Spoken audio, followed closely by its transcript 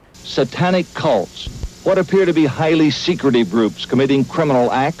satanic cults, what appear to be highly secretive groups committing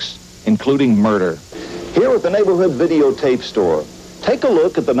criminal acts, including murder. Here at the neighborhood videotape store, take a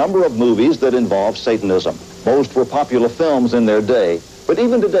look at the number of movies that involve Satanism. Most were popular films in their day, but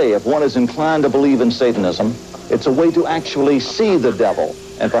even today, if one is inclined to believe in Satanism, it's a way to actually see the devil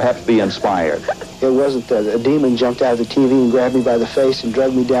and perhaps be inspired. It wasn't that a demon jumped out of the TV and grabbed me by the face and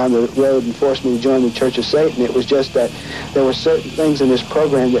dragged me down the road and forced me to join the Church of Satan. It was just that there were certain things in this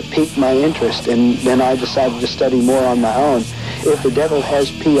program that piqued my interest, and then I decided to study more on my own. If the devil has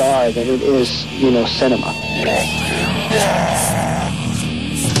PR, then it is, cinema.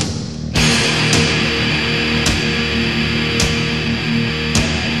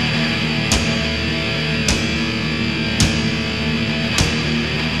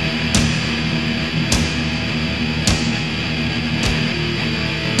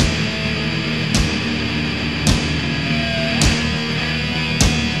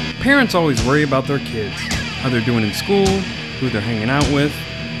 Parents always worry about their kids, how they're doing in school, who they're hanging out with,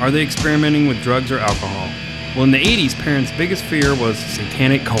 are they experimenting with drugs or alcohol? Well, in the 80s, parents' biggest fear was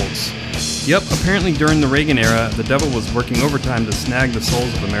satanic cults. Yep, apparently during the Reagan era, the devil was working overtime to snag the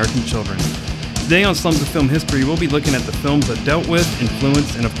souls of American children. Today on Slums of Film History, we'll be looking at the films that dealt with,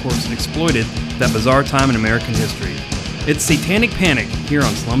 influenced, and of course exploited that bizarre time in American history. It's Satanic Panic here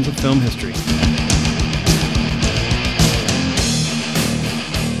on Slums of Film History.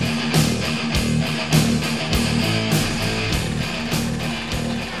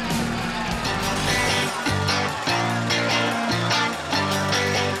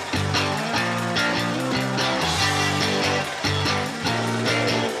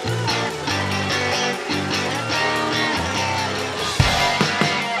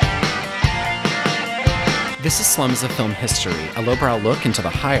 This is Slums of Film History, a lowbrow look into the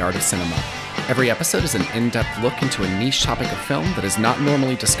high art of cinema. Every episode is an in-depth look into a niche topic of film that is not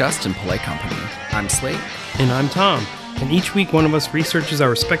normally discussed in polite company. I'm Slate. And I'm Tom. And each week one of us researches our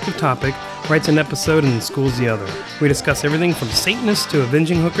respective topic, writes an episode, and schools the other. We discuss everything from Satanists to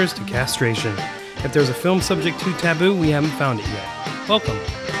avenging hookers to castration. If there's a film subject too taboo, we haven't found it yet. Welcome.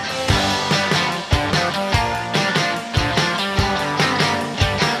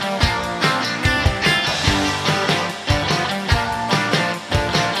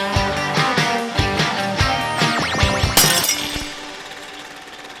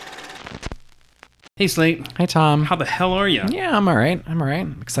 Hey, Slate. Hi, Tom. How the hell are you? Yeah, I'm all right.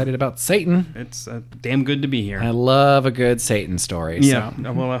 I'm excited about Satan. It's damn good to be here. I love a good Satan story. Yeah,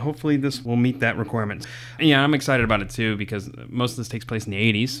 So. well, hopefully this will meet that requirement. Yeah, I'm excited about it too because most of this takes place in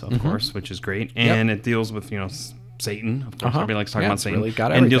the 80s, of course, which is great. And it deals with, Satan. Of course, everybody likes talking about Satan. Really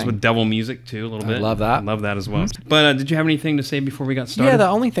got and deals everything. with devil music too, a little bit. I love that. I love that as well. But did you have anything to say before we got started? Yeah, the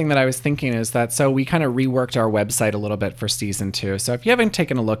only thing that I was thinking is that, so we kind of reworked our website a little bit for season 2. So if you haven't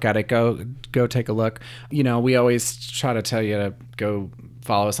taken a look at it, go take a look. We always try to tell you to go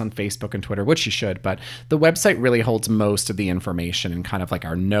follow us on Facebook and Twitter, which you should, but the website really holds most of the information and kind of like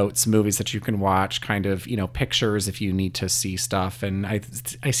our notes, movies that you can watch, kind of, pictures if you need to see stuff. And I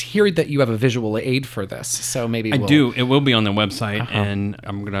hear that you have a visual aid for this, so maybe I do. It will be on the website, and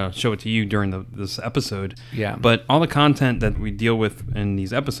I'm going to show it to you during this episode. Yeah. But all the content that we deal with in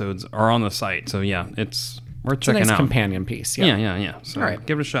these episodes are on the site. So yeah, it's worth checking a nice out. companion piece. Yeah. So all right.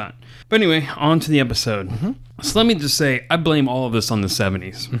 Give it a shot. But anyway, on to the episode. So let me just say, I blame all of this on the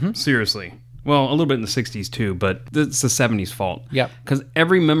 70s. Seriously. Well, a little bit in the 60s too, but it's the 70s fault. Yep. Because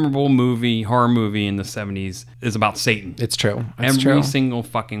every memorable horror movie in the 70s is about Satan. It's true. It's every true. single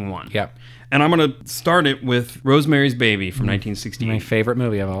fucking one. Yep. And I'm going to start it with Rosemary's Baby from 1968. My favorite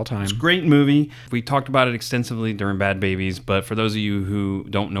movie of all time. Great movie. We talked about it extensively during Bad Babies, but for those of you who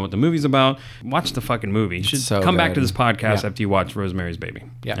don't know what the movie's about, watch the fucking movie. You should so come back good. to this podcast after you watch Rosemary's Baby.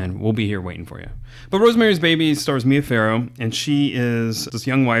 Yeah. And we'll be here waiting for you. But Rosemary's Baby stars Mia Farrow, and she is this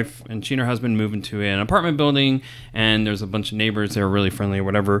young wife, and she and her husband move into an apartment building, and there's a bunch of neighbors that are really friendly or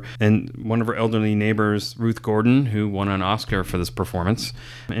whatever, and one of her elderly neighbors, Ruth Gordon, who won an Oscar for this performance,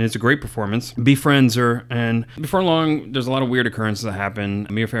 and it's a great performance, befriends her, and before long, there's a lot of weird occurrences that happen.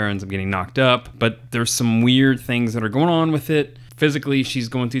 Mia Farrow ends up getting knocked up, but there's some weird things that are going on with it. Physically, she's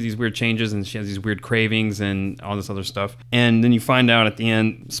going through these weird changes, and she has these weird cravings and all this other stuff. And then you find out at the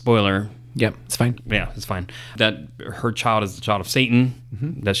end, spoiler, Yep, it's fine. Yeah, it's fine. That her child is the child of Satan,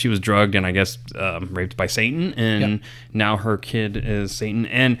 that she was drugged and I guess raped by Satan, and now her kid is Satan.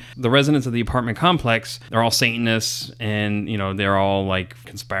 And the residents of the apartment complex, they're all Satanists, and they're all like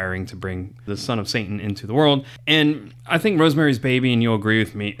conspiring to bring the son of Satan into the world. And I think Rosemary's Baby, and you'll agree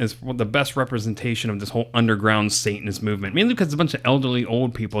with me, is the best representation of this whole underground Satanist movement. Mainly because it's a bunch of elderly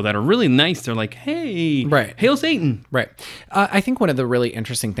old people that are really nice. They're like, hey, hail Satan. Right. I think one of the really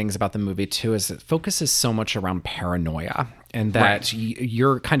interesting things about the movie too is it focuses so much around paranoia. And that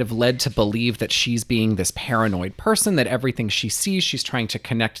you're kind of led to believe that she's being this paranoid person, that everything she sees, she's trying to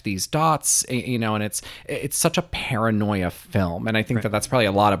connect these dots, and it's such a paranoia film. And I think that that's probably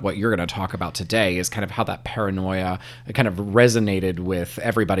a lot of what you're going to talk about today is kind of how that paranoia kind of resonated with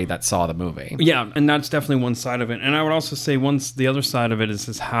everybody that saw the movie. Yeah, and that's definitely one side of it. And I would also say the other side of it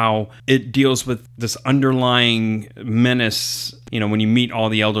is how it deals with this underlying menace. When you meet all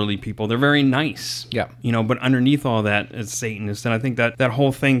the elderly people, they're very nice. Yeah. But underneath all that is Satanist. And I think that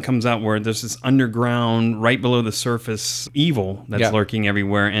whole thing comes out where there's this underground, right below the surface evil that's lurking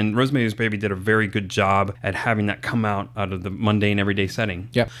everywhere. And Rosemary's Baby did a very good job at having that come out of the mundane, everyday setting.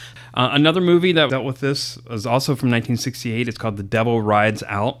 Yeah. Another movie that dealt with this is also from 1968. It's called The Devil Rides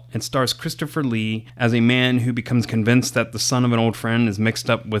Out. It stars Christopher Lee as a man who becomes convinced that the son of an old friend is mixed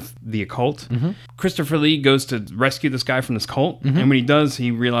up with the occult. Christopher Lee goes to rescue this guy from this cult. And when he does, he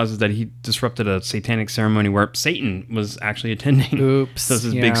realizes that he disrupted a satanic ceremony where Satan was actually attending. Oops. So this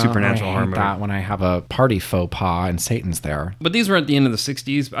is big supernatural horror movie. I hate that when I have a party faux pas and Satan's there. But these were at the end of the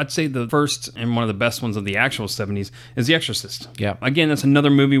 60s. I'd say the first and one of the best ones of the actual 70s is The Exorcist. Yeah. Again, that's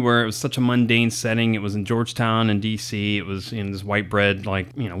another movie where it was such a mundane setting. It was in Georgetown and D.C. It was in this white bread,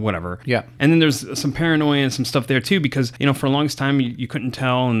 whatever. Yeah. And then there's some paranoia and some stuff there too, because, for the longest time you couldn't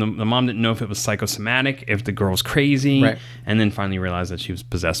tell, and the mom didn't know if it was psychosomatic, if the girl was crazy. Right. And then finally realized that she was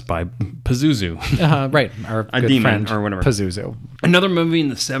possessed by Pazuzu. Right. Our a good demon friend, or whatever. Pazuzu. Another movie in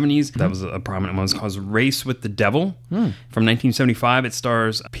the 70s that was a prominent one was called Race with the Devil from 1975. It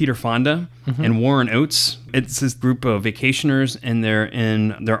stars Peter Fonda and Warren Oates. It's this group of vacationers, and they're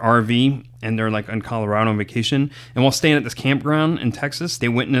in their RV, and they're like in Colorado on vacation. And while staying at this campground in Texas, they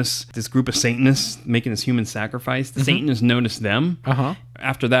witness this group of Satanists making this human sacrifice. The Satanists notice them.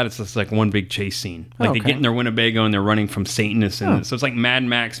 After that, it's just like one big chase scene. Like they get in their Winnebago and they're running from Satanists. And so it's like Mad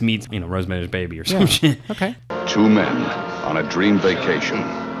Max meets, Rosemary's Baby or some shit. Okay. Two men on a dream vacation.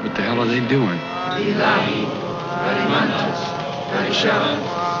 What the hell are they doing?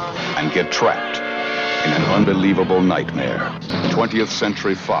 And get trapped in an unbelievable nightmare. 20th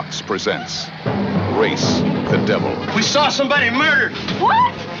Century Fox presents Race the Devil. We saw somebody murdered.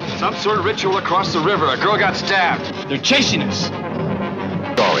 What? Some sort of ritual across the river. A girl got stabbed. They're chasing us.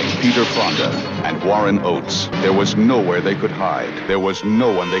 Starring Peter Fonda and Warren Oates. There was nowhere they could hide. There was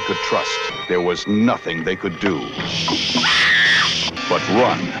no one they could trust. There was nothing they could do but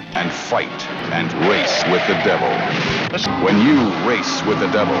run and fight and race with the devil. When you race with the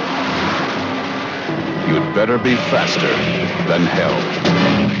devil, you'd better be faster than hell.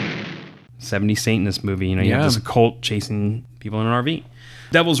 70s Satanist movie. You have this occult chasing people in an RV.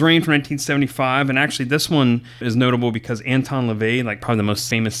 Devil's Reign from 1975, and actually this one is notable because Anton LaVey, like probably the most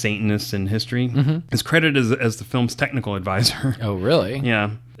famous Satanist in history, is credited as the film's technical advisor. Oh, really?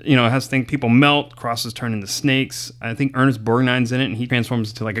 Yeah. It has people melt, crosses turn into snakes. I think Ernest Borgnine's in it, and he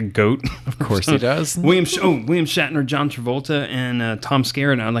transforms into like a goat. Of course he does. William Shatner, John Travolta, and Tom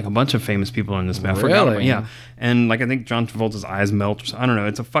Skerritt, and like a bunch of famous people in this movie. I forgot about, yeah. And I think John Travolta's eyes melt. I don't know.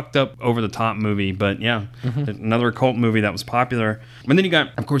 It's a fucked up, over the top movie, but yeah, another occult movie that was popular. And then you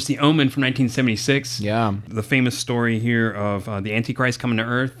got, of course, The Omen from 1976. Yeah. The famous story here of the Antichrist coming to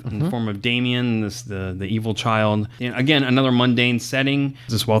Earth in the form of Damien, the evil child. And again, another mundane setting.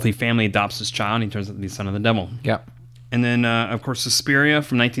 This wealthy family adopts this child, and he turns out to be the son of the devil. Yep. And then, of course, Suspiria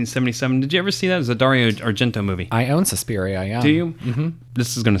from 1977. Did you ever see that? It's a Dario Argento movie. I own Suspiria, yeah. Do you? Mm-hmm.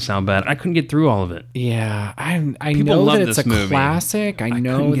 This is going to sound bad. I couldn't get through all of it. Yeah, I People know love that it's this a movie. classic. I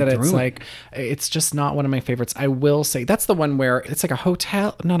know couldn't that get it's through it. like, it's just not one of my favorites. I will say, that's the one where it's like a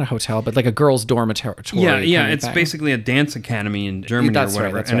hotel, not a hotel, but like a girls' dormitory. Yeah. kind of It's thing. basically a dance academy in Germany That's or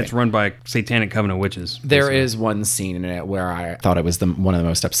whatever. right, that's and right. it's run by Satanic Coven of Witches. There basically. is one scene in it where I thought it was one of the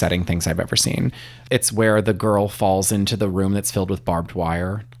most upsetting things I've ever seen. It's where the girl falls into the room that's filled with barbed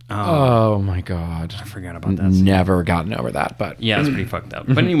wire. Oh my God. I forgot about that. Never gotten over that, but yeah, it's pretty fucked up.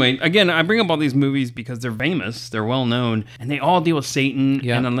 But anyway, again, I bring up all these movies because they're famous, they're well known, and they all deal with Satan.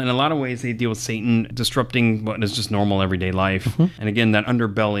 Yeah. And in a lot of ways, they deal with Satan disrupting what is just normal everyday life. And again, that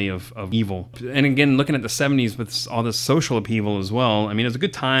underbelly of evil. And again, looking at the 70s with all this social upheaval as well, I mean, it was a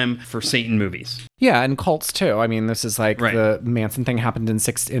good time for Satan movies. yeah, and cults too. I mean, this is like Right. the Manson thing happened in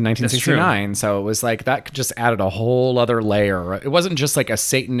 1969, so it was like that just added a whole other layer. It wasn't just like a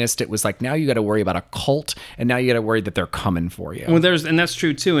Satanist. It was like now you got to worry about a cult, and now you got to worry that they're coming for you. Well, and that's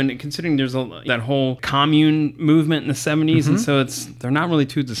true too. And considering there's that whole commune movement in the 70s, and so they're not really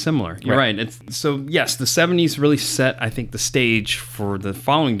too dissimilar. You're right. So yes, the 70s really set, I think, the stage for the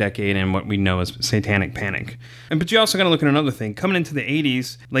following decade and what we know as Satanic Panic. But you also got to look at another thing. Coming into the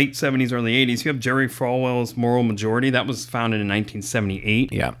 80s, late 70s, early 80s, you have Jerry Falwell's Moral Majority. That was founded in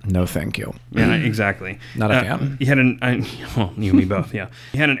 1978. Yeah, no thank you. Yeah, exactly. Not a fan. He had well, you and me both, yeah.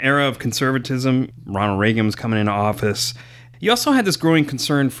 He had an era of conservatism. Ronald Reagan was coming into office. You also had this growing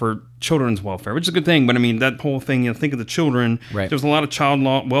concern for children's welfare, which is a good thing. But I mean, that whole thing, think of the children. Right. There's a lot of child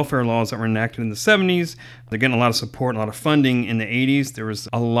welfare laws that were enacted in the 70s. They're getting a lot of support, a lot of funding in the 80s. There was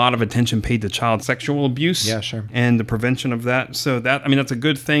a lot of attention paid to child sexual abuse. Yeah, sure. And the prevention of that. So that's a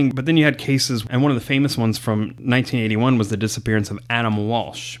good thing. But then you had cases, and one of the famous ones from 1981 was the disappearance of Adam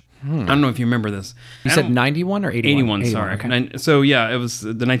Walsh. I don't know if you remember this. You said 91 or 81? 81, sorry. Okay. So, yeah, it was the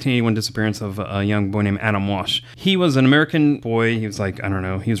 1981 disappearance of a young boy named Adam Walsh. He was an American boy. He was like, I don't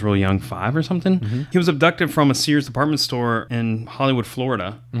know, he was really young, 5 or something. He was abducted from a Sears department store in Hollywood,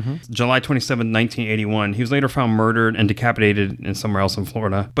 Florida, July 27, 1981. He was later found murdered and decapitated in somewhere else in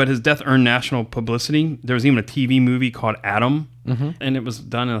Florida. But his death earned national publicity. There was even a TV movie called Adam. And it was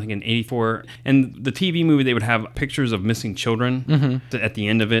done in 84. And the TV movie, they would have pictures of missing children at the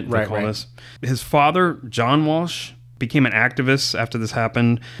end of it. They call this. His father, John Walsh, became an activist after this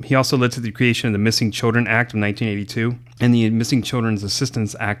happened. He also led to the creation of the Missing Children Act of 1982 and the Missing Children's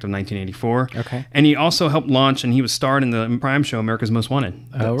Assistance Act of 1984. Okay. And he also helped launch, and he was starred in the Prime show America's Most Wanted.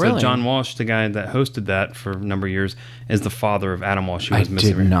 Oh, So really? John Walsh, the guy that hosted that for a number of years, is the father of Adam Walsh, who I was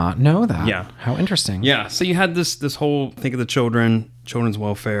missing. did not know that. Yeah. How interesting. Yeah, so you had this whole think of the children, children's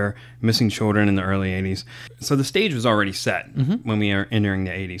welfare, missing children in the early 80s. So the stage was already set when we are entering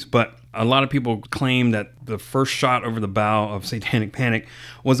the 80s. But a lot of people claim that the first shot over the bow of Satanic Panic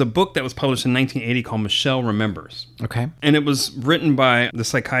was a book that was published in 1980 called Michelle Remembers. Okay. And it was written by the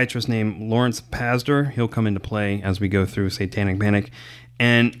psychiatrist named Lawrence Pazder. He'll come into play as we go through Satanic Panic.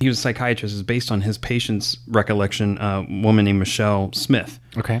 And he was a psychiatrist. It's based on his patient's recollection, a woman named Michelle Smith.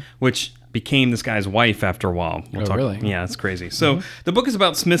 Okay. Which became this guy's wife after a while. Really? Yeah, it's crazy. So the book is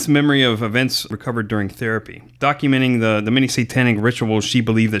about Smith's memory of events recovered during therapy, documenting the many satanic rituals she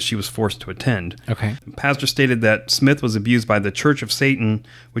believed that she was forced to attend. Okay. Pastor stated that Smith was abused by the Church of Satan,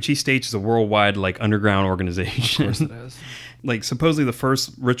 which he states is a worldwide underground organization. Of course it is. Supposedly the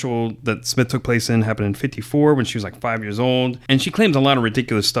first ritual that Smith took place in happened in 54 when she was 5 years old. And she claims a lot of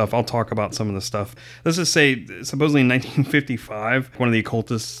ridiculous stuff. I'll talk about some of the stuff. Let's just say, supposedly in 1955, one of the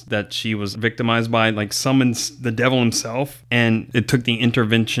occultists that she was victimized by, summons the devil himself. And it took the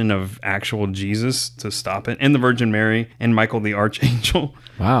intervention of actual Jesus to stop it, and the Virgin Mary, and Michael the Archangel.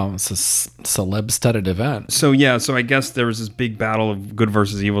 Wow, it's a celeb-studded event. So I guess there was this big battle of good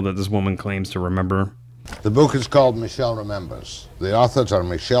versus evil that this woman claims to remember. The book is called Michelle Remembers. The authors are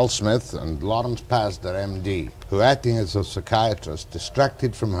Michelle Smith and Lawrence Pazder, MD, who, acting as a psychiatrist,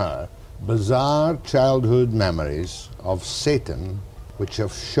 extracted from her bizarre childhood memories of Satan, which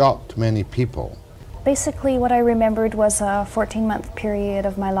have shocked many people. Basically, what I remembered was a 14-month period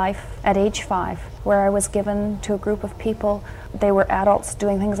of my life at age 5, where I was given to a group of people. They were adults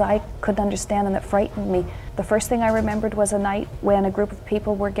doing things I couldn't understand and that frightened me. The first thing I remembered was a night when a group of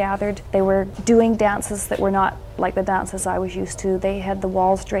people were gathered. They were doing dances that were not like the dances I was used to. They had the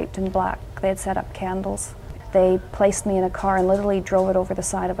walls draped in black. They had set up candles. They placed me in a car and literally drove it over the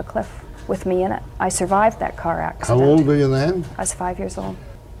side of a cliff with me in it. I survived that car accident. How old were you then? I was 5 years old.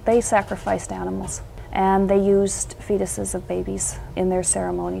 They sacrificed animals, and they used fetuses of babies in their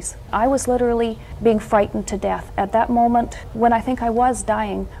ceremonies. I was literally being frightened to death. At that moment, when I think I was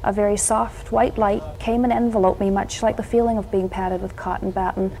dying, a very soft white light came and enveloped me, much like the feeling of being patted with cotton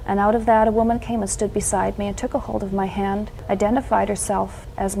batton. And out of that, a woman came and stood beside me and took a hold of my hand, identified herself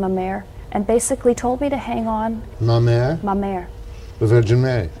as Ma Mère, and basically told me to hang on. Ma Mère? Ma Mère. The Virgin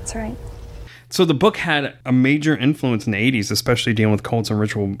Mary. That's right. So the book had a major influence in the 80s, especially dealing with cults and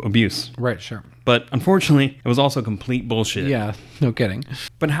ritual abuse. Right, sure. But unfortunately, it was also complete bullshit. Yeah, no kidding.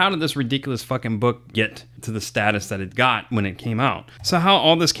 But how did this ridiculous fucking book get to the status that it got when it came out. So how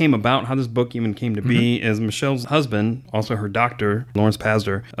all this came about, how this book even came to be, is Michelle's husband, also her doctor, Lawrence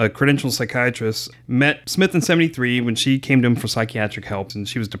Pazder, a credentialed psychiatrist, met Smith in 73 when she came to him for psychiatric help, and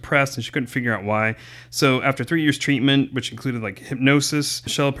she was depressed and she couldn't figure out why. So after 3 years treatment, which included like hypnosis,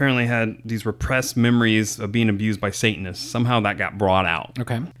 Michelle apparently had these repressed memories of being abused by Satanists. Somehow that got brought out.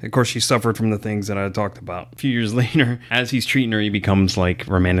 Okay. Of course, she suffered from the things that I talked about. A few years later, as he's treating her, he becomes like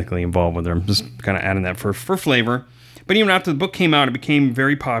romantically involved with her. I'm just kind of adding that for flavor. But even after the book came out, it became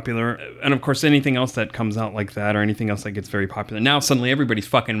very popular. And of course, anything else that comes out like that or anything else that gets very popular. Now suddenly everybody's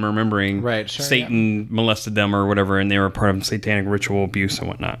fucking remembering Satan molested them or whatever, and they were part of satanic ritual abuse and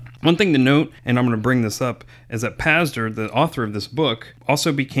whatnot. One thing to note, and I'm going to bring this up, is that Pazder, the author of this book,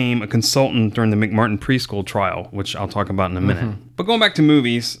 also became a consultant during the McMartin preschool trial, which I'll talk about in a minute. But going back to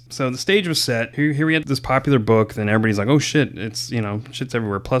movies, so the stage was set. Here we had this popular book, then everybody's like, oh shit, it's, shit's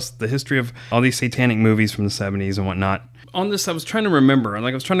everywhere. Plus the history of all these satanic movies from the 70s and whatnot. On this, I was trying to remember,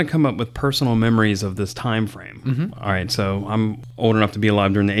 I was trying to come up with personal memories of this time frame. All right, so I'm old enough to be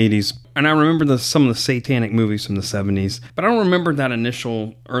alive during the 80s, and I remember some of the satanic movies from the 70s, but I don't remember that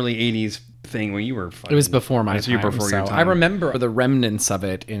initial early 80s thing when you were it was before my time. Before your time. I remember the remnants of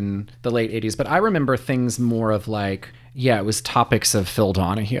it in the late 80s, but I remember things more of like, it was topics of Phil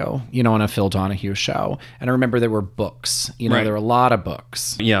Donahue, on a Phil Donahue show. And I remember there were books, there were a lot of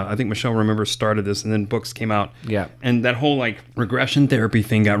books. Yeah, I think Michelle started this, and then books came out. Yeah. And that whole regression therapy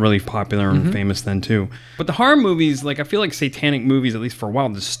thing got really popular and famous then too. But the horror movies, I feel like satanic movies, at least for a while,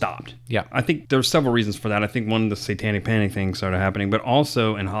 just stopped. Yeah. I think there were several reasons for that. I think one, the satanic panic thing started happening, but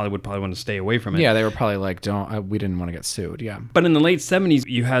also, and Hollywood probably wanted to stay away from it. Yeah, they were probably like, we didn't want to get sued. Yeah. But in the late 70s,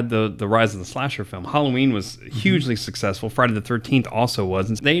 you had the rise of the slasher film. Halloween was hugely successful. Friday the 13th also was.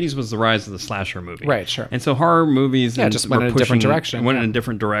 And the 80s was the rise of the slasher movie. Right, sure. And so horror movies just went in a different direction. Went in a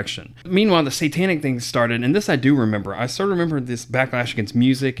different direction. Meanwhile, the satanic thing started, and this I do remember. I sort of remember this backlash against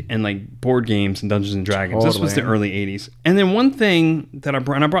music and board games and Dungeons and Dragons. Totally. This was the early 80s. And then one thing that I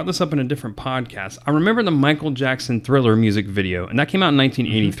brought this up in a different podcast, I remember the Michael Jackson Thriller music video, and that came out in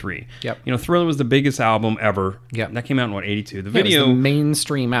 1983. Yep. Thriller was the biggest album ever. Yep. That came out in 82. The video, it was the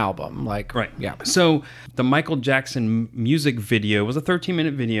mainstream album. Right. Yeah. So the Michael Jackson music video was a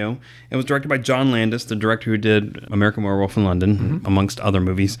 13-minute video. It was directed by John Landis, the director who did American Werewolf in London, amongst other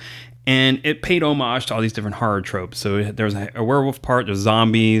movies. And it paid homage to all these different horror tropes. So there was a werewolf part, there's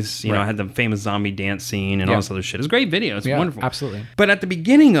zombies, I had the famous zombie dance scene and all this other shit. It was a great video. It's wonderful. Absolutely. But at the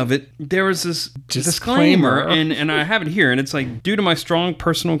beginning of it, there was this disclaimer, and I have it here, and it's like, due to my strong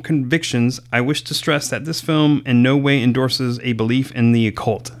personal convictions, I wish to stress that this film in no way endorses a belief in the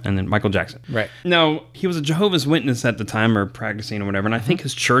occult. And then Michael Jackson. Right. Now, he was a Jehovah's Witness at the time, or practicing or whatever, and I think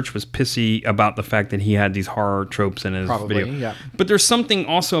his church was pissy about the fact that he had these horror tropes in his video. Yeah. But there's something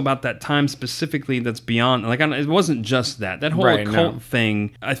also about that time specifically that's beyond, it wasn't just that whole occult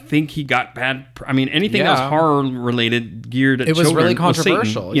thing. I think he got bad. Anything that was horror related, geared at children, was really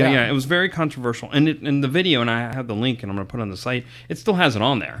controversial. Was yeah, it was very controversial. And in the video, and I have the link, and I'm going to put it on the site, it still has it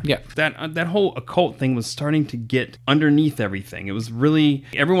on there. Yeah, that whole occult thing was starting to get underneath everything. It was really,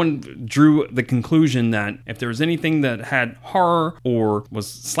 everyone drew the conclusion that if there was anything that had horror or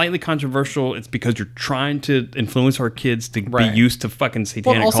was slightly controversial, it's because you're trying to influence our kids to be used to fucking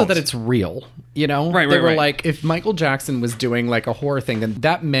satanic also cults. that it's real. Right, they were like, if Michael Jackson was doing a horror thing, then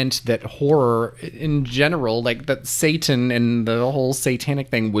that meant that horror in general, that Satan and the whole satanic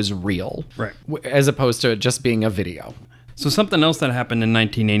thing was real, right? As opposed to it just being a video. So something else that happened in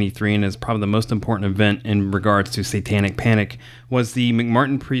 1983, and is probably the most important event in regards to satanic panic, was the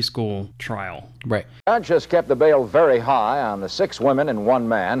McMartin preschool trial. Right. The judge has kept the bail very high on the 6 women and 1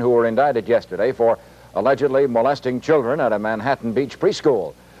 man who were indicted yesterday for allegedly molesting children at a Manhattan Beach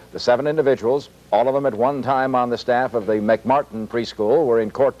preschool. The 7 individuals, all of them at one time on the staff of the McMartin preschool, were in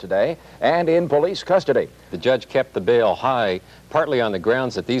court today and in police custody. The judge kept the bail high, partly on the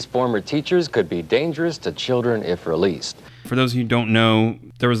grounds that these former teachers could be dangerous to children if released. For those of you who don't know,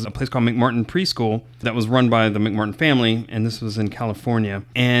 there was a place called McMartin Preschool that was run by the McMartin family, and this was in California.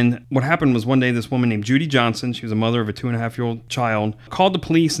 And what happened was one day this woman named Judy Johnson, she was a mother of a 2.5-year-old child, called the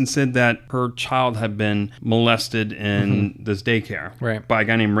police and said that her child had been molested in this daycare by a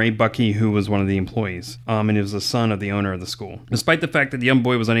guy named Ray Buckey, who was one of the employees. And he was the son of the owner of the school. Despite the fact that the young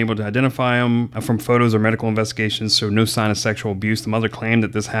boy was unable to identify him from photos or medical investigations, showed no sign of sexual abuse, the mother claimed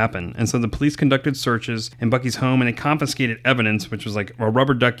that this happened. And so the police conducted searches in Buckey's home, and they confiscated evidence, which was a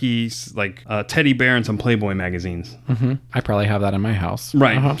rubber ducky, teddy bear, and some Playboy magazines. I probably have that in my house.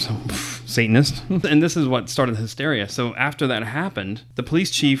 Right. Satanist. And this is what started the hysteria. So after that happened, the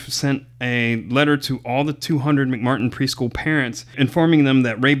police chief sent a letter to all the 200 McMartin preschool parents informing them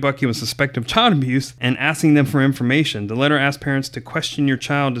that Ray Buckey was suspected of child abuse and asking them for information. The letter asked parents to question your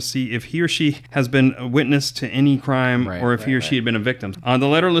child to see if he or she has been a witness to any crime or if he or she had been a victim. The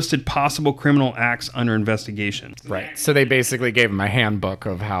letter listed possible criminal acts under investigation. Right. So they basically gave him a handbook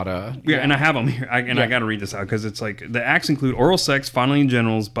of how to... Yeah, and I have them here. I got to read this out because it's like, the acts include oral sex, fondling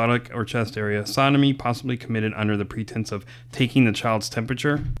genitals, buttock or chest area, sodomy possibly committed under the pretense of taking the child's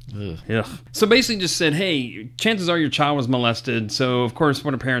temperature. Ugh. So basically just said, hey, chances are your child was molested, so of course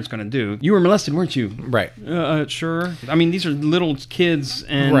what are parents going to do? You were molested, weren't you? Right. Sure. I mean, these are little kids,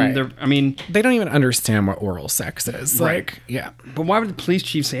 and they're, I mean... They don't even understand what oral sex is. Right. Like, yeah. But why would the police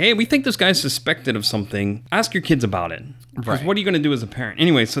chief say, hey, we think this guy's suspected of something. Ask your kids about it. Because what are you going to do as a parent?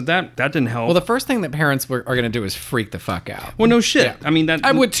 Anyway, so that didn't help. Well, the first thing that parents are going to do is freak the fuck out. Well, no shit. Yeah. I mean, that...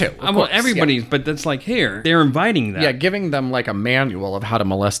 I would too. Well, everybody's, but that's like, here, they're inviting that. Yeah, giving them like a manual of how to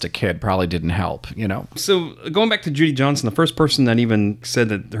molest a kid probably didn't help, you know? So going back to Judy Johnson, the first person that even said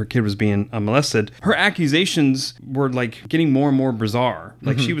that her kid was being molested, her accusations were like getting more and more bizarre.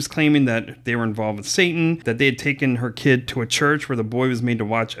 Like she was claiming that they were involved with Satan, that they had taken her kid to a church where the boy was made to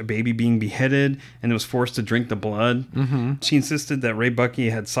watch a baby being beheaded and was forced to drink the blood. She insisted that Ray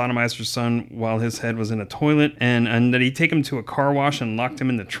Buckey had sodomized her son while his head was in a toilet and that he'd take him to a car wash and locked him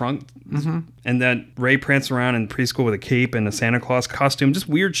in the trunk. And that Ray pranced around in preschool with a cape and a Santa Claus costume. Just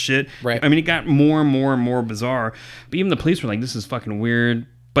weird shit. Right. I mean, it got more and more and more bizarre. But even the police were like, this is fucking weird.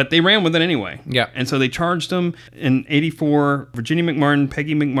 But they ran with it anyway. Yeah. And so they charged him in 1984, Virginia McMartin,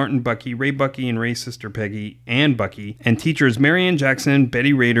 Peggy McMartin Buckey, Ray Buckey and Ray's sister Peggy and Buckey, and teachers Marianne Jackson,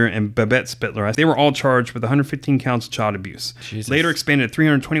 Betty Rader, and Babette Spittler. They were all charged with 115 counts of child abuse. Jesus. Later expanded to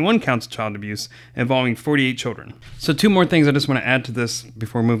 321 counts of child abuse involving 48 children. So two more things I just want to add to this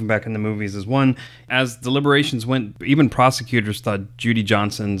before moving back into movies is one, as deliberations went, even prosecutors thought Judy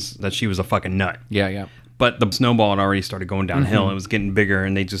Johnson's, that she was a fucking nut. Yeah, yeah. But the snowball had already started going downhill. It was getting bigger,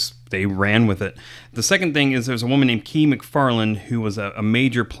 and they ran with it. The second thing is there's a woman named Kee McFarland who was a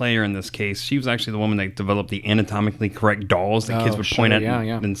major player in this case. She was actually the woman that developed the anatomically correct dolls that kids would point at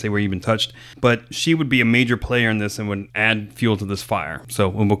and say where you've been touched. But she would be a major player in this and would add fuel to this fire. So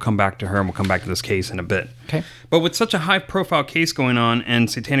we'll come back to her, and we'll come back to this case in a bit. Okay. But with such a high-profile case going on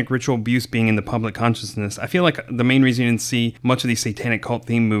and satanic ritual abuse being in the public consciousness, I feel like the main reason you didn't see much of these satanic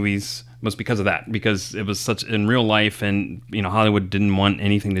cult-themed movies was because of that, because it was such in real life, and Hollywood didn't want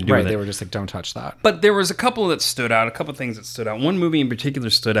anything to do with it. They were just like, don't touch that. But there was a couple that stood out, a couple things that stood out. One movie in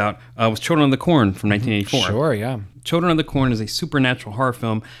particular stood out was Children of the Corn from 1984. Sure, yeah. Children of the Corn is a supernatural horror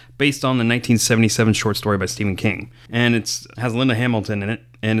film based on the 1977 short story by Stephen King. And it has Linda Hamilton in it.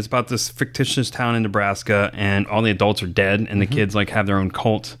 And it's about this fictitious town in Nebraska, and all the adults are dead, and the kids have their own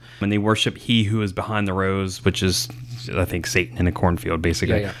cult, and they worship he who is behind the rose, which is, I think, Satan in a cornfield,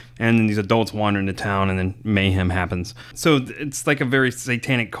 basically. Yeah. And then these adults wander into town, and then mayhem happens. So it's like a very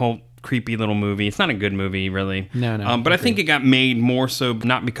satanic cult, creepy little movie. It's not a good movie, really. No. But I think it got made more so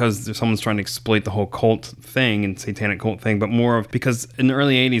not because someone's trying to exploit the whole cult thing and satanic cult thing, but more of because in the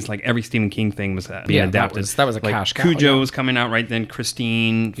early 80s, like every Stephen King thing was being adapted. That was a cash cow. Cujo was coming out right then,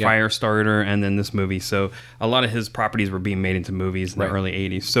 Christine, Firestarter, and then this movie. So a lot of his properties were being made into movies in the early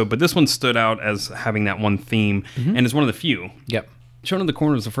 80s. So, but this one stood out as having that one theme, and it's one of the few. Yep. Children of the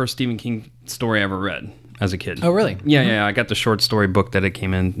Corn was the first Stephen King story I ever read as a kid. Oh, really? Yeah. I got the short story book that it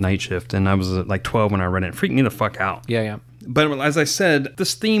came in, Night Shift, and I was like 12 when I read it. It freaked me the fuck out. Yeah. But as I said,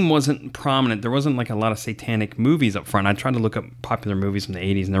 this theme wasn't prominent. There wasn't like a lot of satanic movies up front. I tried to look up popular movies from the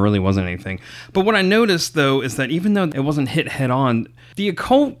 80s, and there really wasn't anything. But what I noticed, though, is that even though it wasn't hit head on, the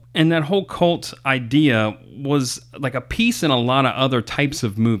occult and that whole cult idea was like a piece in a lot of other types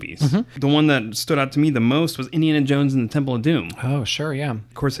of movies. The one that stood out to me the most was Indiana Jones and the Temple of Doom. Oh, sure, yeah.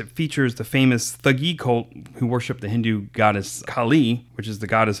 Of course, it features the famous Thuggee cult who worship the Hindu goddess Kali, which is the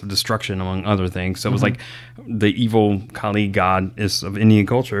goddess of destruction, among other things. So it was like the evil Kali goddess of Indian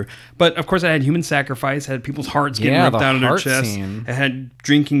culture. But of course, it had human sacrifice, had people's hearts getting ripped out of their chest. It had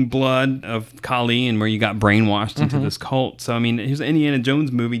drinking blood of Kali, and where you got brainwashed into this cult. So, I mean, here's an Indiana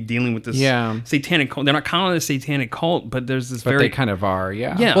Jones movie dealing with this satanic cult. They're not calling it a satanic cult, but there's this they kind of are,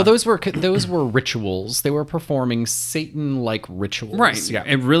 yeah. Well, those were rituals. They were performing Satan-like rituals. Right. Yeah.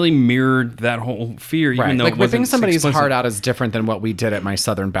 It really mirrored that whole fear, even though like it wasn't ripping somebody's explicit. heart out is different than what we did at my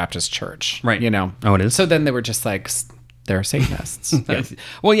Southern Baptist church. Right. Oh, it is? So then they were just like, they're Satanists.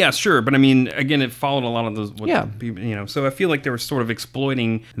 Well, yeah, sure. But I mean, again, it followed a lot of those. So I feel like they were sort of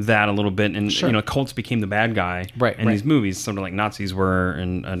exploiting that a little bit. And, cults became the bad guy in these movies, sort of like Nazis were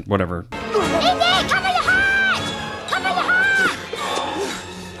and whatever. In there! Cover your heart! Cover your heart!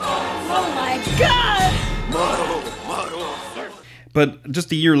 But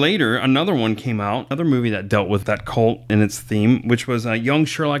just a year later, another one came out, another movie that dealt with that cult and its theme, which was Young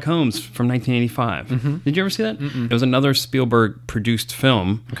Sherlock Holmes from 1985. Mm-hmm. Did you ever see that? Mm-mm. It was another Spielberg-produced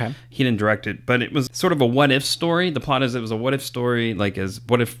film. Okay. He didn't direct it, but it was sort of a what-if story. The plot is it was a what-if story, like as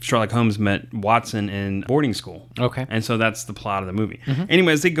what if Sherlock Holmes met Watson in boarding school. Okay. And so that's the plot of the movie. Mm-hmm.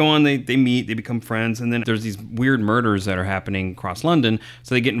 Anyways, they go on, they meet, they become friends, and then there's these weird murders that are happening across London,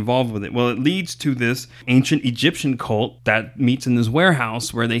 so they get involved with it. Well, it leads to this ancient Egyptian cult that meets in this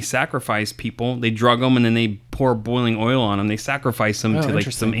warehouse where they sacrifice people, they drug them, and then they pour boiling oil on them. They sacrifice them to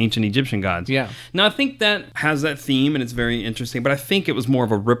like some ancient Egyptian gods. Yeah. Now, I think that has that theme, and it's very interesting, but I think it was more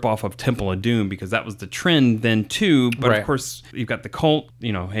of a ripoff of Temple of Doom because that was the trend then too. But of course, you've got the cult,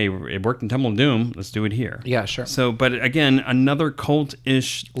 you know, hey, it worked in Temple of Doom, let's do it here. Yeah, sure. So, but again, another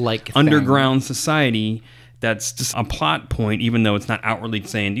cult-ish like underground society that's just a plot point, even though it's not outwardly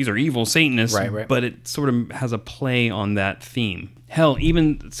saying these are evil Satanists, right. But it sort of has a play on that theme. Hell,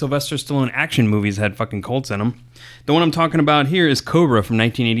 even Sylvester Stallone action movies had fucking cults in them. The one I'm talking about here is Cobra from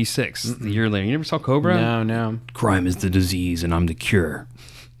 1986, the year later. You never saw Cobra? No. Crime is the disease and I'm the cure.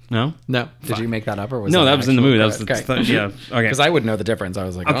 No? No. Did you make that up or was no, that was in the movie. That was yeah. Okay. Because I wouldn't know the difference. I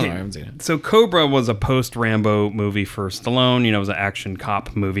was like, okay. I haven't seen it. So Cobra was a post-Rambo movie for Stallone. You know, it was an action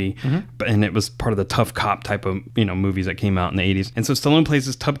cop movie. Mm-hmm. And it was part of the tough cop type of, you know, movies that came out in the 80s. And so Stallone plays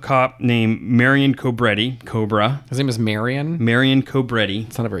this tough cop named Marion Cobretti. Cobra. His name is Marion? Marion Cobretti.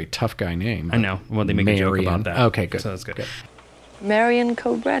 It's not a very tough guy name. I know. Well, they make a joke about that. Okay, good. So that's good. Marion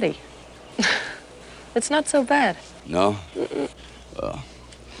Cobretti. It's not so bad. No?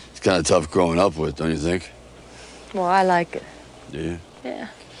 It's kind of tough growing up with, don't you think? Well, I like it. Do you? Yeah.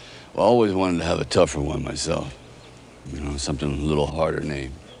 Well, I always wanted to have a tougher one myself. You know, something a little harder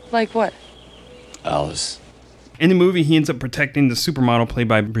name. Like what? Alice. In the movie, he ends up protecting the supermodel played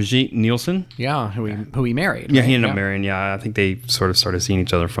by Brigitte Nielsen. Yeah, who he married. Yeah, right? he ended up marrying. Yeah, I think they sort of started seeing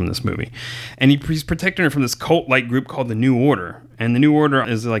each other from this movie. And he's protecting her from this cult-like group called the New Order. And the New Order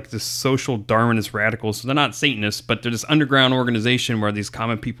is like this social Darwinist radicals. So they're not Satanists, but they're this underground organization where these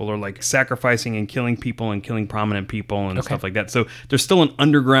common people are like sacrificing and killing people and killing prominent people and stuff like that. So there's still an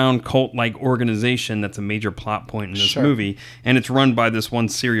underground cult-like organization that's a major plot point in this movie. And it's run by this one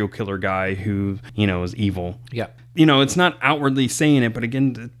serial killer guy who, you know, is evil. Yeah. You know, it's not outwardly saying it, but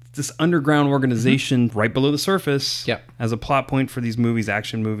again, this underground organization right below the surface as a plot point for these movies,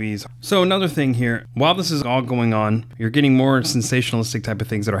 action movies. So another thing here, while this is all going on, you're getting more sensationalistic type of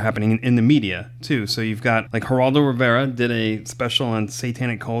things that are happening in the media too. So you've got like Geraldo Rivera did a special on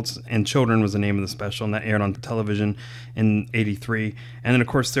satanic cults and children was the name of the special, and that aired on television in 83. And then of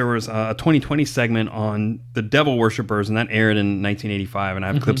course there was a 2020 segment on the devil worshippers, and that aired in 1985, and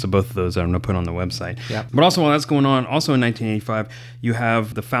I have clips of both of those that I'm going to put on the website. But also while that's going on, also in 1985, you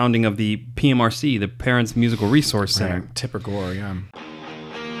have the founding of the PMRC, the Parents Musical Resource Center. Tipper Gore, yeah.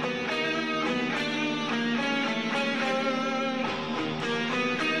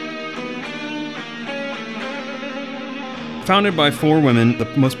 Founded by 4 women, the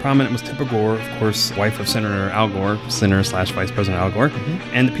most prominent was Tipper Gore, of course, wife of Senator Al Gore, Senator/Vice President Al Gore.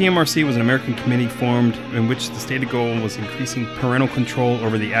 And the PMRC was an American committee formed in which the stated goal was increasing parental control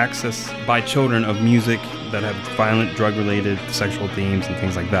over the access by children of music that have violent, drug-related, sexual themes and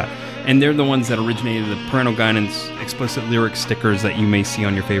things like that. And they're the ones that originated the parental guidance, explicit lyric stickers that you may see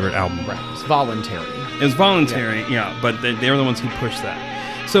on your favorite album. Right. It's voluntary. It was voluntary, but they're the ones who pushed that.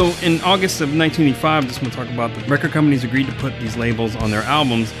 So in August of 1985, just want to talk about the record companies agreed to put these labels on their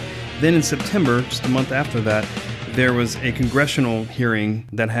albums. Then in September, just a month after that, there was a congressional hearing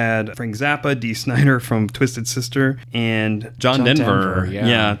that had Frank Zappa, Dee Snider from Twisted Sister, and John Denver,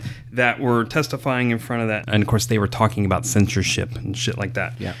 that were testifying in front of that. And of course, they were talking about censorship and shit like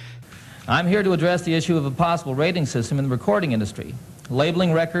that. Yeah. I'm here to address the issue of a possible rating system in the recording industry,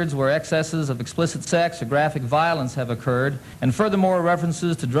 labeling records where excesses of explicit sex or graphic violence have occurred, and furthermore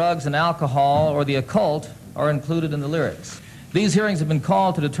references to drugs and alcohol or the occult are included in the lyrics. These hearings have been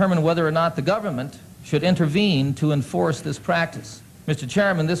called to determine whether or not the government should intervene to enforce this practice. Mr.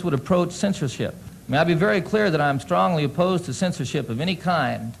 Chairman, this would approach censorship. May I be very clear that I am strongly opposed to censorship of any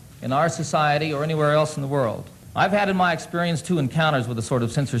kind in our society or anywhere else in the world. I've had in my experience 2 encounters with a sort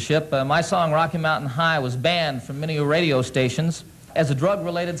of censorship. My song Rocky Mountain High was banned from many radio stations as a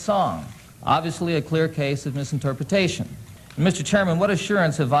drug-related song. Obviously a clear case of misinterpretation. And Mr. Chairman, what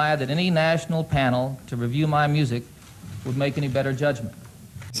assurance have I that any national panel to review my music would make any better judgment?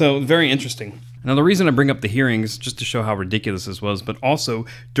 So very interesting. Now, the reason I bring up the hearings, just to show how ridiculous this was, but also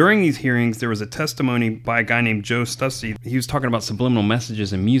during these hearings, there was a testimony by a guy named Joe Stussy. He was talking about subliminal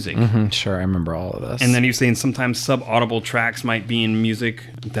messages in music. Sure, I remember all of this. And then he was saying sometimes sub-audible tracks might be in music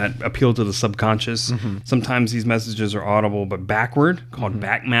that appeal to the subconscious. Sometimes these messages are audible but backward, called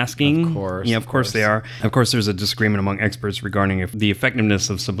backmasking. Of course. Yeah, of course they are. Of course, there's a disagreement among experts regarding the effectiveness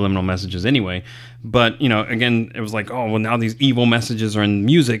of subliminal messages anyway. But, again, it was like, oh, well, now these evil messages are in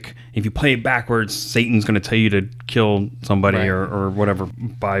music. If you play it backwards, Satan's going to tell you to kill somebody or whatever,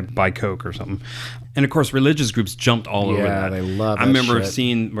 buy coke or something. And of course, religious groups jumped all over that. Yeah, they love that I remember shit.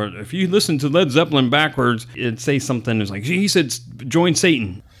 seeing, if you listen to Led Zeppelin backwards, it'd say something that's like, he said, join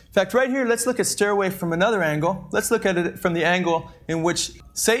Satan. In fact, right here, let's look at Stairway from another angle. Let's look at it from the angle in which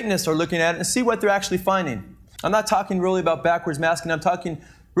Satanists are looking at it and see what they're actually finding. I'm not talking really about backwards masking. I'm talking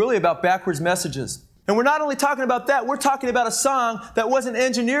really about backwards messages. And we're not only talking about that, we're talking about a song that wasn't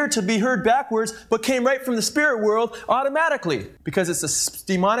engineered to be heard backwards, but came right from the spirit world automatically, because it's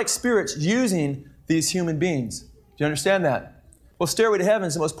the demonic spirits using these human beings. Do you understand that? Well, Stairway to Heaven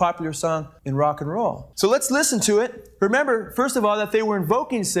is the most popular song in rock and roll. So let's listen to it. Remember, first of all, that they were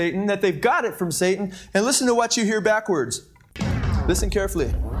invoking Satan, that they've got it from Satan, and listen to what you hear backwards. Listen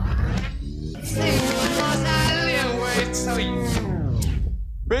carefully.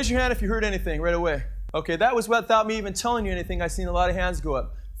 Raise your hand if you heard anything right away. Okay, that was without me even telling you anything. I've seen a lot of hands go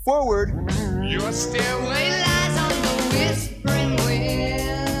up. Forward. Your stairway lies on the whispering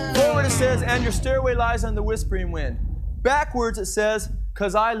wind. Forward it says, and your stairway lies on the whispering wind. Backwards it says,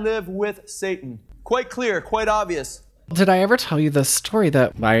 'cause I live with Satan. Quite clear, quite obvious. Did I ever tell you the story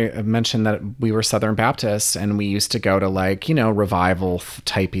that I mentioned that we were Southern Baptists and we used to go to revival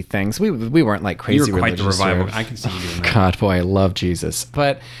typey things? We weren't like crazy You were quite the religious. revival. I can see you doing that. God, boy, I love Jesus.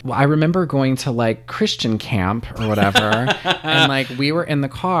 But I remember going to Christian camp or whatever, and we were in the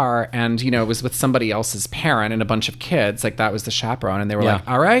car, and it was with somebody else's parent and a bunch of kids. That was the chaperone, and they were like,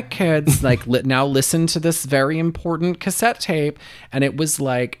 "All right, kids, now listen to this very important cassette tape," and it was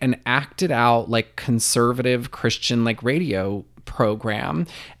an acted out conservative Christian radio program.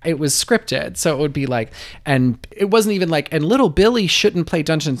 It was scripted, so it would be and it wasn't even and little Billy shouldn't play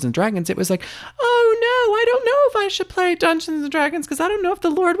Dungeons and Dragons. It was oh no, I don't know if I should play Dungeons and Dragons because I don't know if the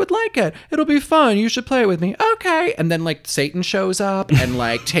Lord would like it. It'll be fun. You should play it with me. Okay. And then Satan shows up and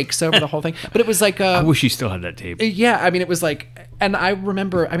takes over the whole thing. But it was I wish you still had that tape. Yeah, I mean, it was and I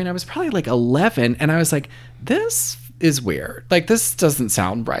remember, I was probably 11, and I was this is weird. This doesn't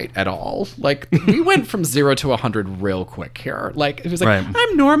sound right at all. We went from 0 to 100 real quick here. It was Right.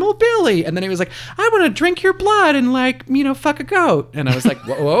 I'm normal Billy. And then he was I want to drink your blood and fuck a goat. And I was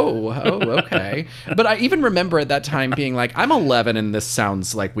whoa, okay. But I even remember at that time being I'm 11 and this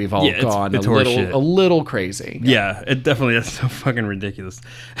sounds like we've all gone it's a little crazy. Yeah, it definitely is so fucking ridiculous.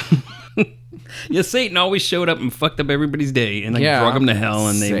 Yeah, Satan always showed up and fucked up everybody's day and drug them to hell,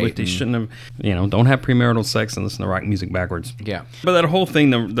 and they shouldn't have, don't have premarital sex and listen to rock music backwards. Yeah. But that whole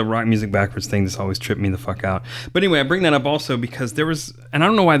thing, the rock music backwards thing, just always tripped me the fuck out. But anyway, I bring that up also because there was, and I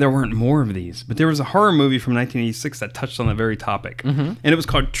don't know why there weren't more of these, but there was a horror movie from 1986 that touched on that very topic. And it was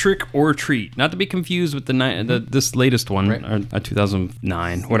called Trick or Treat. Not to be confused with this latest one, or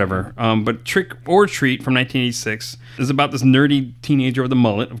 2009, whatever. But Trick or Treat from 1986 is about this nerdy teenager with a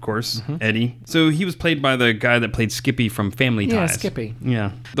mullet, of course, Eddie. So he was played by the guy that played Skippy from Family Ties. Yeah, Skippy.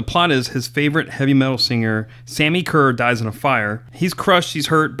 Yeah. The plot is his favorite heavy metal singer, Sammy Kerr, dies in a fire. He's crushed, he's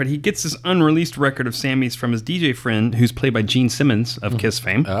hurt, but he gets this unreleased record of Sammy's from his DJ friend, who's played by Gene Simmons of Kiss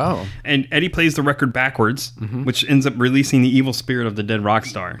fame. Oh. And Eddie plays the record backwards, which ends up releasing the evil spirit of the dead rock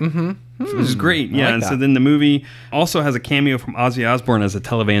star. Which is great. Yeah. And so then the movie also has a cameo from Ozzy Osbourne as a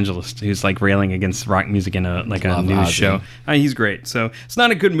televangelist who's railing against rock music in a news Ozzy. show. He's great. So it's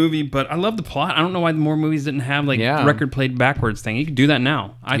not a good movie, but I love the plot. I don't know why more movies didn't have record played backwards thing. You could do that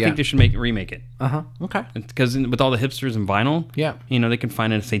now. I think they should remake it. Okay. Because with all the hipsters and vinyl, they can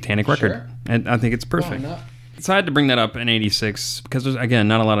find a satanic record. Sure. And I think it's perfect. So I had to bring that up in 86 because there's, again,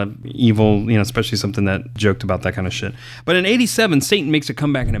 not a lot of evil, especially something that joked about that kind of shit. But in 87, Satan makes a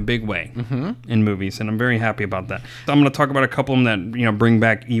comeback in a big way in movies, and I'm very happy about that. So I'm going to talk about a couple of them that, bring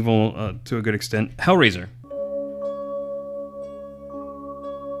back evil to a good extent. Hellraiser.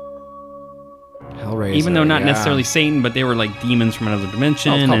 Even though not necessarily Satan, but they were demons from another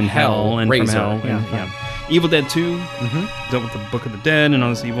dimension and hell and Razor. from hell. Evil Dead 2 dealt with the Book of the Dead and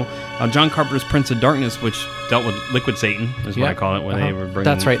all this evil. John Carpenter's Prince of Darkness, which dealt with Liquid Satan, is what I call it, where they were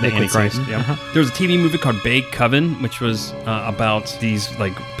bringing the Antichrist. There was a TV movie called Big Coven, which was about these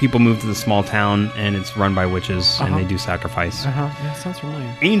people move to the small town and it's run by witches and they do sacrifice. Yeah, sounds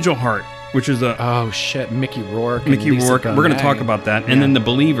familiar. Angel Heart. which is a... Oh, shit. Mickey Rourke. Mickey Rourke. We're going to talk about that. Yeah. And then The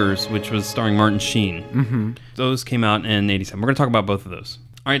Believers, which was starring Martin Sheen. Mm-hmm. Those came out in 87. We're going to talk about both of those.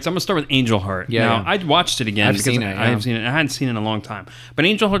 All right, so I'm going to start with Angel Heart. Yeah. Now, I watched it again. I've seen it. I have seen it. I hadn't seen it in a long time. But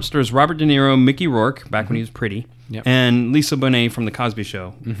Angel Heart stars Robert De Niro, Mickey Rourke, back when he was pretty, Yep. and Lisa Bonet from The Cosby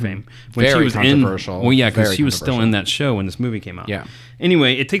Show fame. When Very she was controversial. Well, yeah, because Very she was still controversial. in that show when this movie came out. Yeah.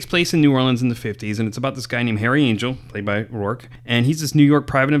 Anyway, it takes place in New Orleans in the 50s, and it's about this guy named Harry Angel, played by Rourke. And he's this New York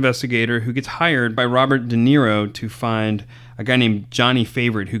private investigator who gets hired by Robert De Niro to find a guy named Johnny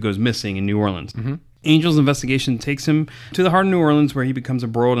Favorite who goes missing in New Orleans. Angel's investigation takes him to the heart of New Orleans, where he becomes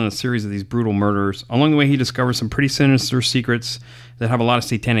embroiled in a series of these brutal murders. Along the way, he discovers some pretty sinister secrets that have a lot of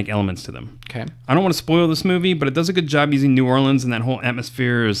satanic elements to them. Okay. I don't want to spoil this movie, but it does a good job using New Orleans, and that whole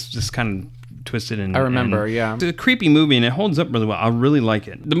atmosphere is just kind of twisted and I remember, and yeah. it's a creepy movie, and it holds up really well. I really like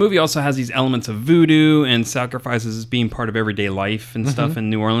it. The movie also has these elements of voodoo and sacrifices as being part of everyday life and stuff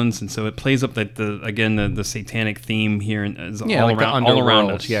in New Orleans, and so it plays up like the satanic theme here and Yeah, all like the around all around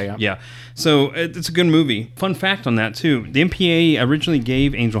underworld. us. Yeah. So it's a good movie. Fun fact on that too: the MPA originally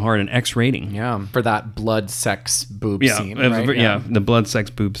gave Angel Heart an X rating. Yeah, for that blood, sex, boob scene. it was Right? yeah, the blood, sex,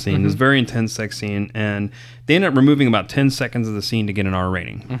 boob scene. It was a very intense sex scene, and they ended up removing about 10 seconds of the scene to get an R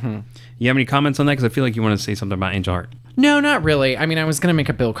rating. You have any comments on that? Because I feel like you want to say something about Angel Heart. No, not really. I mean, I was going to make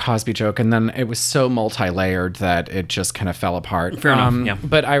a Bill Cosby joke, and then it was so multi-layered that it just kind of fell apart. Fair enough, yeah.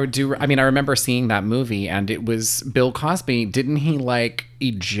 But I remember seeing that movie, and it was Bill Cosby. Didn't he, like,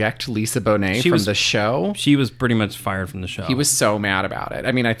 eject Lisa Bonet from the show? She was pretty much fired from the show. He was so mad about it.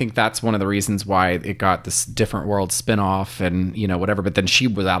 I mean, I think that's one of the reasons why it got this Different World spin-off and, whatever. But then she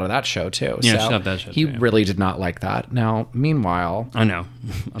was out of that show, too. Yeah, so she left that show, he too, yeah. really did not like that. Now, meanwhile... I know.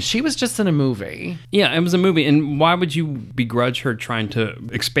 She was just in a movie. Yeah, it was a movie. And why would you begrudge her trying to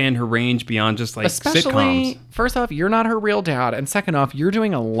expand her range beyond just like Especially, sitcoms? first off, you're not her real dad. And second off, you're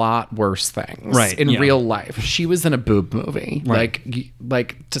doing a lot worse things Right, in yeah. real life. She was in a boob movie. Right.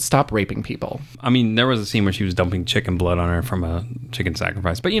 Like to stop raping people. I mean, there was a scene where she was dumping chicken blood on her from a chicken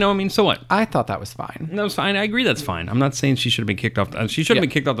sacrifice. But, so what? I thought that was fine. That was fine. I agree that's fine. I'm not saying she should have been kicked off. She should have been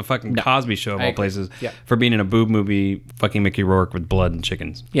kicked off the fucking Cosby Show of I all agree. places Yeah. for being in a boob movie fucking Mickey Rourke with blood and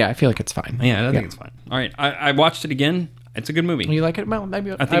chickens. Yeah, I feel like it's fine. Yeah, I think it's fine. All right, I watched it again. It's a good movie. You like it? Well,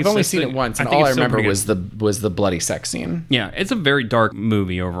 maybe I think I've only it's- seen it once, I and think all I it's still remember pretty was the bloody sex scene. Yeah, it's a very dark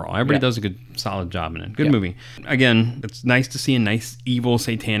movie overall. Everybody Yeah. does a good, solid job in it. Good Yeah. movie. Again, it's nice to see a nice, evil,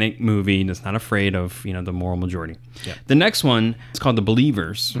 satanic movie that's not afraid of, the moral majority. Yeah. The next one is called The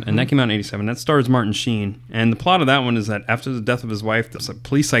Believers, and that came out in 87. That stars Martin Sheen. And the plot of that one is that after the death of his wife, this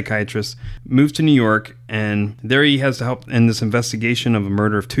police psychiatrist moves to New York, and there he has to help in this investigation of a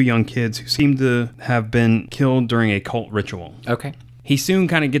murder of 2 young kids who seem to have been killed during a cult ritual. Okay. He soon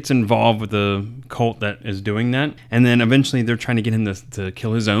kind of gets involved with the cult that is doing that. And then eventually they're trying to get him to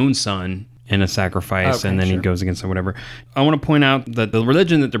kill his own son in a sacrifice. Okay, and then sure. he goes against it, whatever. I want to point out that the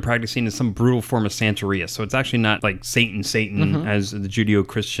religion that they're practicing is some brutal form of Santeria. So it's actually not like Satan as the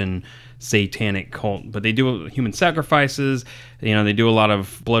Judeo-Christian satanic cult. But they do human sacrifices. They do a lot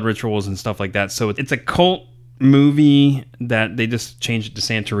of blood rituals and stuff like that. So it's a cult movie that they just changed it to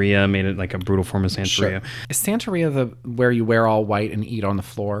Santeria, made it like a brutal form of Santeria. Sure. Is Santeria where you wear all white and eat on the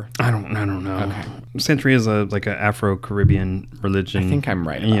floor? I don't know. Okay. Santeria is like an Afro-Caribbean religion. I think I'm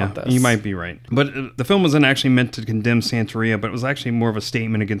right about this. You might be right. But the film wasn't actually meant to condemn Santeria, but it was actually more of a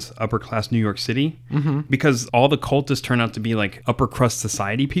statement against upper-class New York City, because all the cultists turn out to be like upper-crust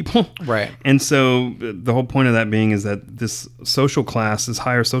society people. Right. And so the whole point of that being is that this social class, this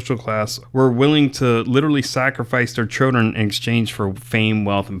higher social class, were willing to literally sacrifice their children in exchange for fame,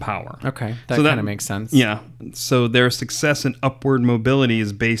 wealth, and power. Okay. That So kind of makes sense. Yeah. So their success and upward mobility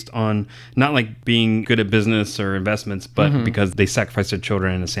is based on not like being good at business or investments, but because they sacrifice their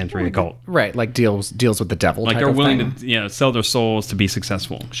children in a Santeria cult. Right. Like deals with the devil. Like type they're of willing thing. to sell their souls to be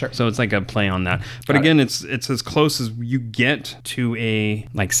successful. Sure. So it's like a play on that. But again, it's as close as you get to a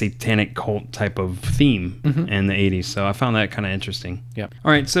like satanic cult type of theme in the 80s. So I found that kind of interesting. Yeah.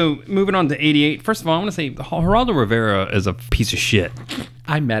 All right. So moving on to 88. First of all, I want to say Geraldo Rivera is a piece of shit.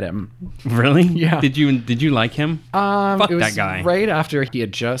 I met him. Really? Yeah. Did you like him? Fuck it was that guy. Right after he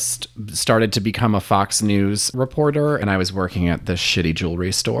had just started to become a Fox News reporter, and I was working at this shitty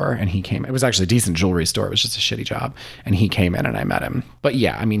jewelry store, and he came. It was actually a decent jewelry store. It was just a shitty job, and he came in, and I met him. But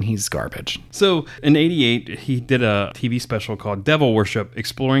yeah, I mean, he's garbage. So in 88, he did a TV special called Devil Worship,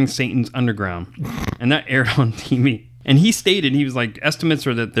 Exploring Satan's Underground. And that aired on TV. And he stated, he was like, estimates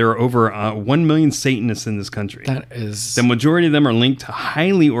are that there are over 1 million Satanists in this country. That is... The majority of them are linked to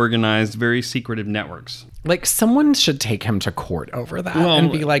highly organized, very secretive networks. Like, someone should take him to court over that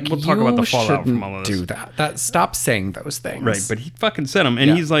and be like, we'll talk about the fallout from all of this. Do that. Stop saying those things. Right, but he fucking said them.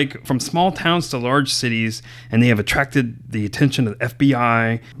 And he's like, from small towns to large cities, and they have attracted the attention of the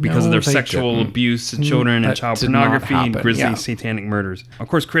FBI because of their sexual abuse of children and child pornography and grisly satanic murders. Of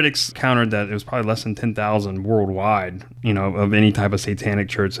course, critics countered that it was probably less than 10,000 worldwide, of any type of satanic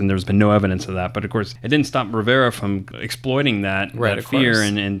church, and there's been no evidence of that. But of course, it didn't stop Rivera from exploiting that fear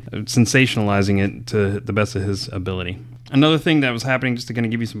and sensationalizing it to the best of his ability. Another thing that was happening, just to kind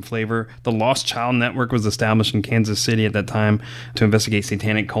of give you some flavor, the Lost Child Network was established in Kansas City at that time to investigate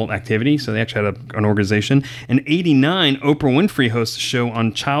satanic cult activity. So they actually had an organization. In '89, Oprah Winfrey hosts a show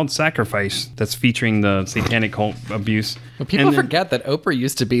on child sacrifice that's featuring the satanic cult abuse. Well, people forget that Oprah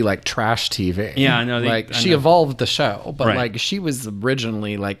used to be like trash TV. Yeah, I know. She evolved the show, but like she was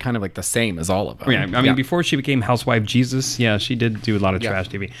originally like kind of like the same as all of them. Yeah, I mean, before she became Housewife Jesus, she did do a lot of trash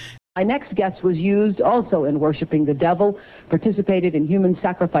TV. My next guest was used also in worshiping the devil, participated in human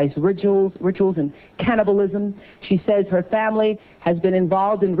sacrifice rituals and cannibalism. She says her family has been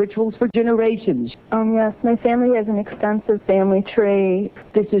involved in rituals for generations. Yes, my family has an extensive family tree.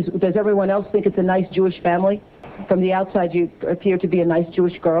 Does everyone else think it's a nice Jewish family? From the outside, you appear to be a nice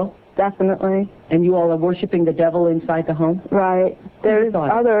Jewish girl. Definitely. And you all are worshiping the devil inside the home? Right. There's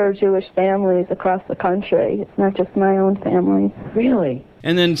other Jewish families across the country. It's not just my own family. Really?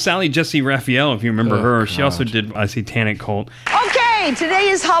 And then Sally Jesse Raphael, if you remember her, she also did a satanic cult. Okay, today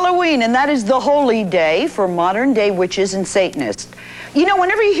is Halloween, and that is the holy day for modern-day witches and Satanists.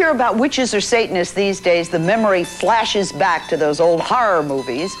 Whenever you hear about witches or Satanists these days, the memory flashes back to those old horror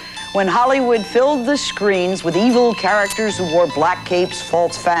movies when Hollywood filled the screens with evil characters who wore black capes,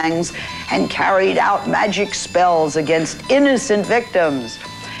 false fangs, and carried out magic spells against innocent victims.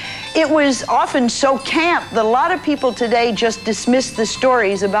 It was often so camp that a lot of people today just dismiss the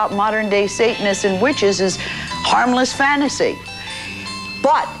stories about modern-day Satanists and witches as harmless fantasy.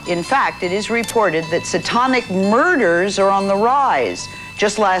 But, in fact, it is reported that satanic murders are on the rise.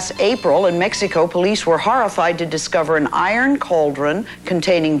 Just last April in Mexico, police were horrified to discover an iron cauldron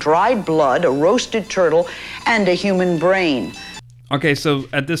containing dried blood, a roasted turtle, and a human brain. Okay, so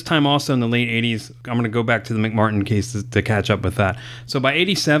at this time also in the late 80s, I'm going to go back to the McMartin case to catch up with that. So by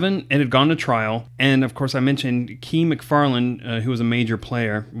 87, it had gone to trial. And of course, I mentioned Key McFarland, who was a major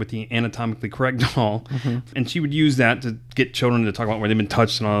player with the Anatomically Correct doll. Mm-hmm. And she would use that to get children to talk about where they've been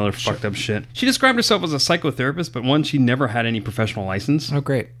touched and all other fucked up shit. She described herself as a psychotherapist, but one, she never had any professional license. Oh,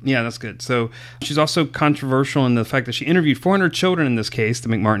 great. Yeah, that's good. So she's also controversial in the fact that she interviewed 400 children in this case, the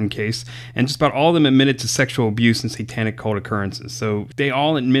McMartin case, and just about all of them admitted to sexual abuse and satanic cult occurrences. So they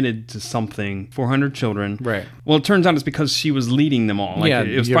all admitted to something, 400 children. Right. Well, it turns out it's because she was leading them all.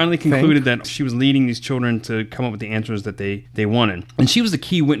 It was finally concluded that she was leading these children to come up with the answers that they wanted. And she was the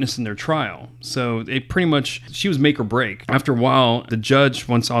key witness in their trial. So she was make or break. After a while, the judge,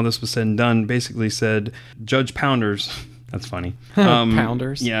 once all this was said and done, basically said, Judge Pounders... That's funny.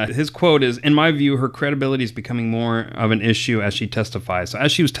 Pounders? Yeah. His quote is, in my view, her credibility is becoming more of an issue as she testifies. So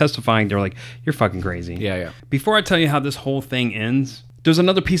as she was testifying, they were like, you're fucking crazy. Yeah. Before I tell you how this whole thing ends, there's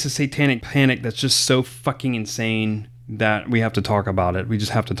another piece of satanic panic that's just so fucking insane that we have to talk about it. We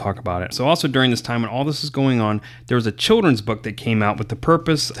just have to talk about it. So also during this time when all this is going on, there was a children's book that came out with the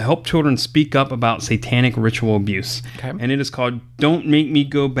purpose to help children speak up about satanic ritual abuse. Okay. And it is called Don't Make Me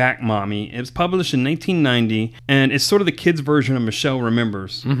Go Back, Mommy. It was published in 1990, and it's sort of the kids' version of Michelle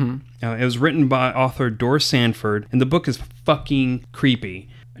Remembers. Mm-hmm. It was written by author Doris Sanford, and the book is fucking creepy.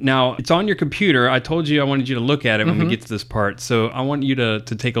 Now, it's on your computer. I told you I wanted you to look at it when we get to this part. So I want you to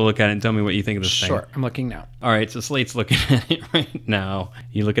take a look at it and tell me what you think of this thing. Sure, I'm looking now. All right, so Slate's looking at it right now.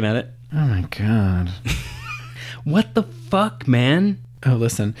 You looking at it? Oh my God. What the fuck, man? Oh,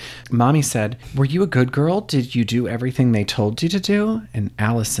 listen. Mommy said, were you a good girl? Did you do everything they told you to do? And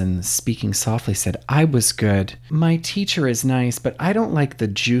Allison, speaking softly, said, I was good. My teacher is nice, but I don't like the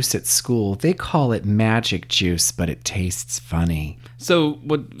juice at school. They call it magic juice, but it tastes funny. So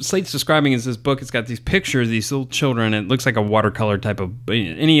what Slate's describing is this book. It's got these pictures, these little children. It looks like a watercolor type of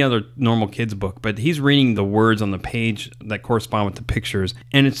any other normal kid's book, but he's reading the words on the page that correspond with the pictures,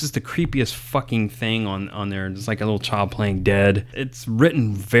 and it's just the creepiest fucking thing on there. It's like a little child playing dead. It's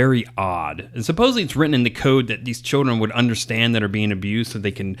written very odd. And supposedly it's written in the code that these children would understand that are being abused so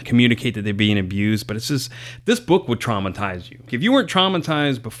they can communicate that they're being abused, but it's just, this book would traumatize you. If you weren't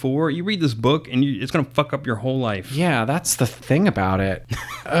traumatized before, you read this book and it's going to fuck up your whole life. Yeah, that's the thing about it.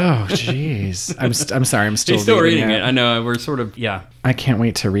 Oh, jeez. I'm sorry. I'm still reading it. I know. We're sort of, yeah. I can't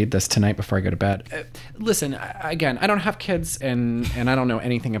wait to read this tonight before I go to bed. Listen, again, I don't have kids and I don't know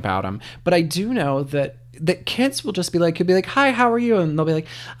anything about them, but I do know that that kids will just be like, you'll be like, hi, how are you? And they'll be like,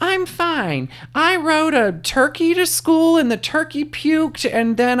 I'm fine. I rode a turkey to school and the turkey puked,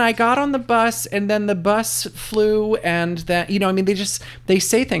 and then I got on the bus and then the bus flew, and then, you know, I mean, they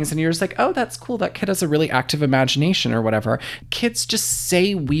say things and you're just like, oh, that's cool. That kid has a really active imagination or whatever. Kids just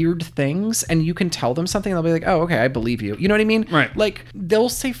say weird things and you can tell them something and they'll be like, oh, okay, I believe you. You know what I mean? Right. Like, they'll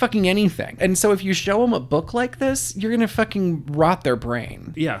say fucking anything. And so if you show them a book like this, you're going to fucking rot their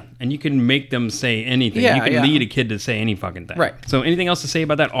brain. Yeah, and you can make them say anything. Yeah, you can yeah. lead a kid to say any fucking thing. Right. So anything else to say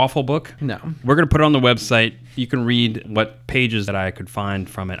about that awful book? No. We're going to put it on the website. You can read what pages that I could find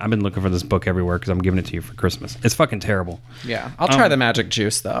from it. I've been looking for this book everywhere because I'm giving it to you for Christmas. It's fucking terrible. Yeah. I'll try the magic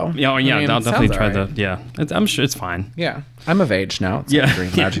juice, though. Yeah, I mean, I'll definitely try right. I'm sure it's fine. Yeah. I'm of age now. It's Yeah, like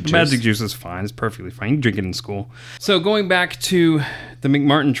drink magic juice. Magic juice is fine. It's perfectly fine. You can drink it in school. So going back to the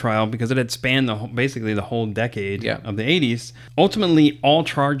McMartin trial, because it had spanned basically the whole decade of the 80s, ultimately all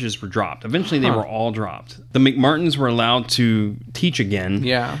charges were dropped. Eventually they were all dropped. The McMartins were allowed to teach again.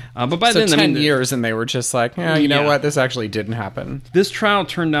 Yeah. But by so then, 10 years and they were just like, yeah, you know what? This actually didn't happen. This trial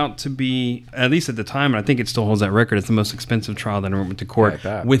turned out to be, at least at the time, and I think it still holds that record, it's the most expensive trial that ever went to court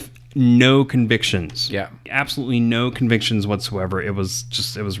with no convictions. Yeah. Absolutely no convictions whatsoever. It was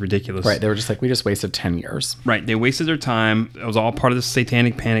ridiculous. Right. They were just like, we just wasted 10 years. Right. They wasted their time. It was all part of the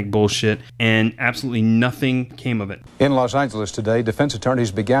satanic panic bullshit, and absolutely nothing came of it. In Los Angeles today, defense attorneys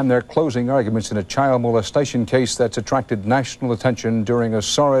began their closing arguments in a child molestation case that's attracted national attention during a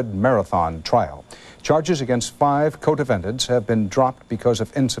sordid marathon trial. Charges against 5 co-defendants have been dropped because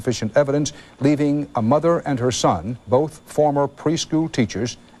of insufficient evidence, leaving a mother and her son, both former preschool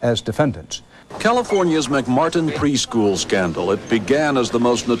teachers, as defendants. California's McMartin preschool scandal. It began as the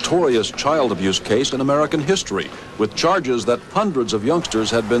most notorious child abuse case in American history, with charges that hundreds of youngsters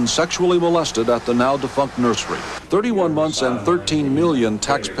had been sexually molested at the now-defunct nursery. 31 months and 13 million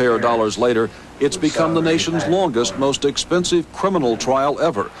taxpayer dollars later, it's become the nation's longest, most expensive criminal trial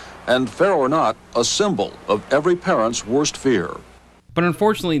ever, and fair or not, a symbol of every parent's worst fear. But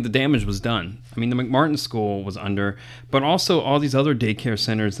unfortunately, the damage was done. I mean, the McMartin school was under, but also all these other daycare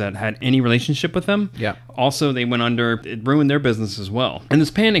centers that had any relationship with them. Yeah. Also, they went under. It ruined their business as well. And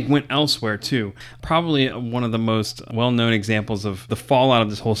this panic went elsewhere, too. Probably one of the most well-known examples of the fallout of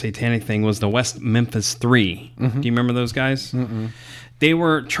this whole satanic thing was the West Memphis 3. Mm-hmm. Do you remember those guys? Mm-mm. They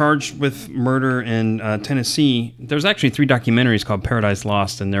were charged with murder in Tennessee. There's actually 3 documentaries called Paradise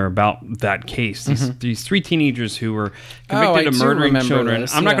Lost, and they're about that case. These 3 teenagers who were convicted of murdering children.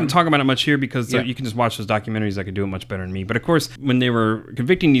 I'm not going to talk about it much here because you can just watch those documentaries. I could do it much better than me. But of course, when they were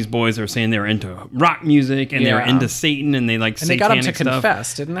convicting these boys, they were saying they were into rock music and they were into Satan and they like satanic stuff. And they got them to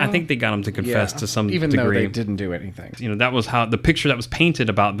confess, didn't they? I think they got them to confess to some Even degree. though they didn't do anything. You know, that was how the picture that was painted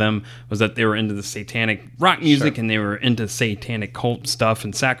about them was that they were into the satanic rock music and they were into satanic cult stuff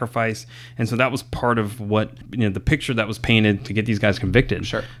and sacrifice. And so that was part of what, the picture that was painted to get these guys convicted.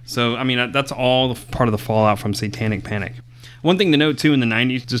 Sure. So, I mean, that's all part of the fallout from satanic panic. One thing to note, too, in the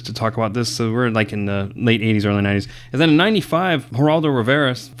 90s, just to talk about this, so we're like in the late 80s, early 90s, is that in 95, Geraldo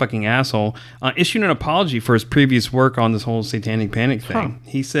Rivera, fucking asshole, issued an apology for his previous work on this whole satanic panic thing.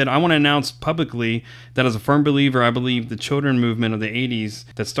 He said, I want to announce publicly that as a firm believer, I believe the children movement of the 80s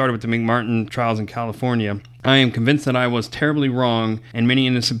that started with the McMartin trials in California, I am convinced that I was terribly wrong, and many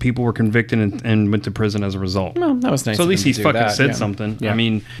innocent people were convicted and went to prison as a result. Well, that was nice. So at least he fucking said yeah. something. Yeah. I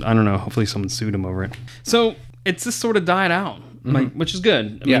mean, I don't know. Hopefully someone sued him over it. So it's just sort of died out, which is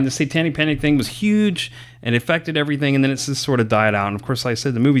good. I mean, the satanic panic thing was huge and affected everything, and then it's just sort of died out. And of course, like I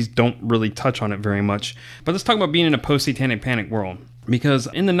said, the movies don't really touch on it very much. But let's talk about being in a post-satanic panic world. Because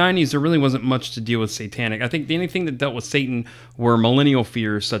in the 90s, there really wasn't much to deal with satanic. I think the only thing that dealt with Satan were millennial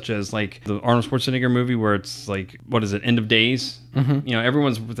fears, such as like the Arnold Schwarzenegger movie where it's like, what is it, End of Days? Mm-hmm. You know,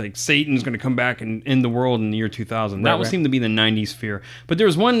 everyone's like, Satan's going to come back and end the world in the year 2000. That would seem to be the 90s fear. But there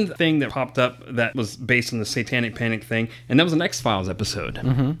was one thing that popped up that was based on the satanic panic thing, and that was an X-Files episode.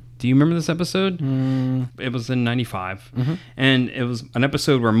 Mm-hmm. Do you remember this episode? It was in 95. And it was an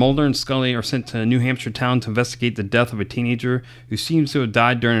episode where Mulder and Scully are sent to a New Hampshire town to investigate the death of a teenager who seems to have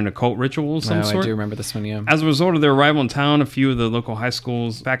died during an occult ritual of some sort. I do remember this one, yeah. As a result of their arrival in town, a few of the local high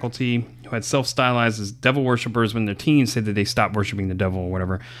school's faculty who had self-stylized as devil worshippers when they're teens said that they stopped worshiping the devil or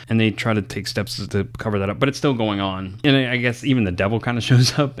whatever. And they try to take steps to cover that up. But it's still going on. And I guess even the devil kind of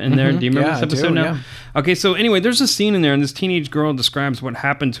shows up in there. Do you remember this episode now? Yeah. Okay, so anyway, there's a scene in there, and this teenage girl describes what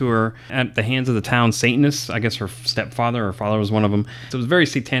happened to her at the hands of the town Satanists. I guess her stepfather or father was one of them. So it was very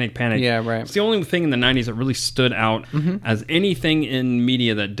satanic panic. Yeah, right. It's the only thing in the 90s that really stood out as anything in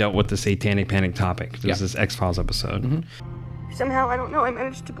media that dealt with the satanic panic topic. There's this X-Files episode. Somehow, I don't know, I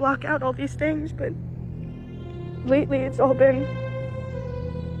managed to block out all these things, but lately it's all been,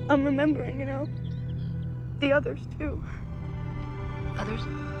 I'm remembering, the others too. Others?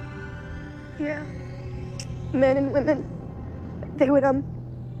 Yeah. Men and women. They would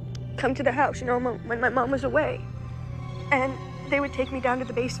come to the house, you know, when my mom was away. And they would take me down to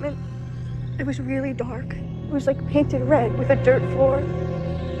the basement. It was really dark. It was like painted red with a dirt floor.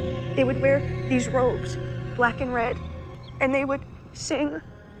 They would wear these robes, black and red, and they would sing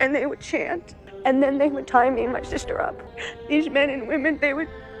and they would chant, and then they would tie me and my sister up. These men and women, they would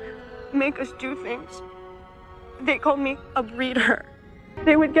make us do things. They called me a breeder.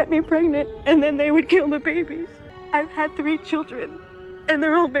 They would get me pregnant and then they would kill the babies. I've had 3 children and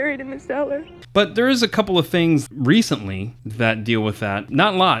they're all buried in the cellar. But there is a couple of things recently that deal with that.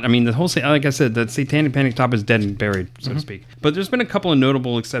 Not a lot. I mean, the whole, like I said, the Satanic Panic top is dead and buried, so to speak. But there's been a couple of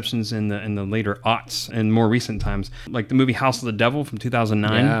notable exceptions in the later aughts and more recent times, like the movie House of the Devil from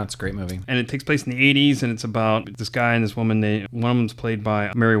 2009. Yeah, it's a great movie. And it takes place in the 80s, and it's about this guy and this woman. One of them's played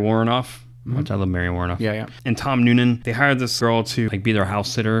by Mary Warrenoff. Which I love Mary Warrenoff. Yeah. And Tom Noonan. They hired this girl to be their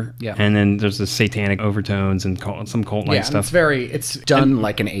house sitter. Yeah. And then there's the satanic overtones and some cult-like stuff. It's done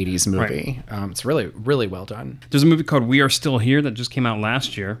like an 80s movie. Right. It's really, really well done. There's a movie called We Are Still Here that just came out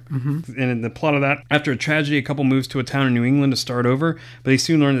last year. Mm-hmm. And in the plot of that, after a tragedy, a couple moves to a town in New England to start over, but they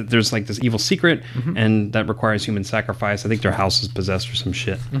soon learn that there's like this evil secret, and that requires human sacrifice. I think their house is possessed or some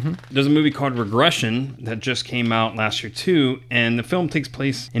shit. Mm-hmm. There's a movie called Regression that just came out last year too, and the film takes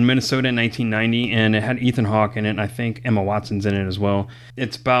place in Minnesota in 1990, and it had Ethan Hawke in it, and I think Emma Watson's in it as well.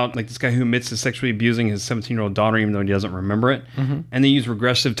 It's about like this guy who admits to sexually abusing his 17-year-old daughter even though he doesn't remember it. Mm-hmm. And they use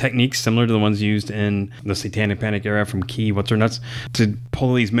regressive techniques similar to the ones used in the Satanic Panic era from Key, What's Her Nuts, to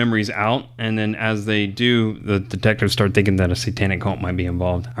pull these memories out. And then as they do, the detectives start thinking that a satanic cult might be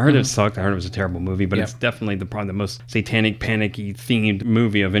involved. I heard it sucked. I heard it was a terrible movie, but it's definitely probably the most satanic, panicky themed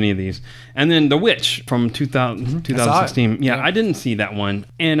movie of any of these. And then The Witch from 2016. Yeah, I didn't see that one.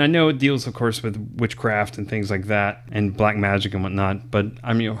 And I know it deals, of course, with witchcraft and things like that and black magic and whatnot. But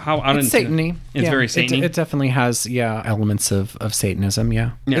I mean, it's Satan-y. It's very Satan-y. It definitely has, elements of Satanism.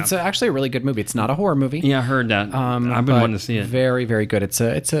 Yeah. It's actually a really good movie. It's not a horror movie. Yeah, I heard that. I've been wanting to see it. Very, very good. It's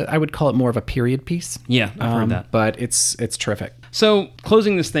a I would call it more of a period piece. Yeah, I've heard that. But it's terrific. So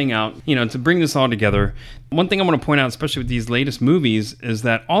closing this thing out, to bring this all together, one thing I want to point out, especially with these latest movies, is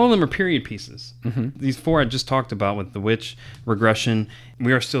that all of them are period pieces. Mm-hmm. These 4 I just talked about with The Witch, Regression,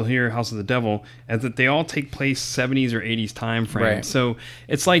 We Are Still Here, House of the Devil, and that they all take place 70s or 80s time frame. Right. So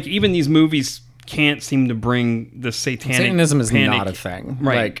it's like even these movies can't seem to bring the Satanism is panic. Not a thing.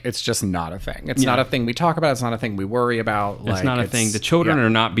 Right. Like, it's just not a thing. It's not a thing we talk about. It's not a thing we worry about. It's not a thing. The children are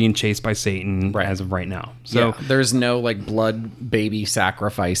not being chased by Satan as of right now. So there's no blood baby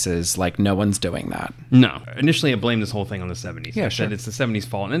sacrifices. No one's doing that. No. Initially, I blamed this whole thing on the 70s. Yeah, sure. That it's the 70s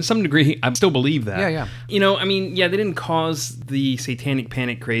fault. And to some degree, I still believe that. Yeah. They didn't cause the satanic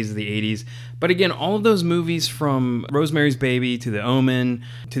panic craze of the 80s. But again, all of those movies from Rosemary's Baby to The Omen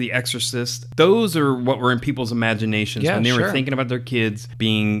to The Exorcist, those are what were in people's imaginations when they were thinking about their kids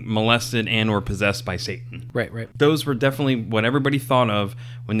being molested and or possessed by Satan. Right. Those were definitely what everybody thought of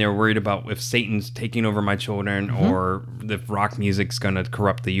when they were worried about if Satan's taking over my children or if rock music's going to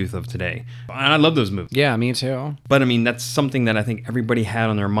corrupt the youth of today. And I love those movies. Yeah, me too. But I mean, that's something that I think everybody had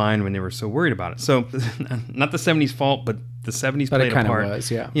on their mind when they were so worried about it. So not the 70s fault, but the 70s but played it kind a part. Of was,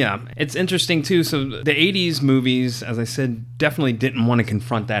 yeah. Yeah. It's interesting, too. So the 80s movies, as I said, definitely didn't want to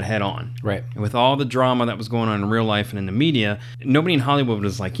confront that head on. Right. And with all the drama that was going on in real life and in the media, nobody in Hollywood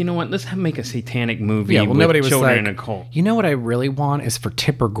was like, you know what, let's make a satanic movie with children in a cult. You know what I really want is for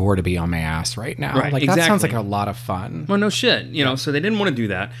Tipper Gore to be on my ass right now. Right, That sounds like a lot of fun. Well, no shit. So they didn't want to do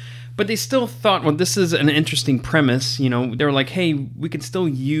that. But they still thought, well, this is an interesting premise. They were like, hey, we could still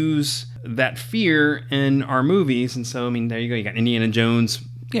use that fear in our movies. And so, I mean, there you go. You got Indiana Jones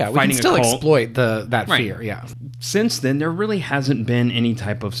fighting a cult. We can still exploit that fear, yeah. Since then, there really hasn't been any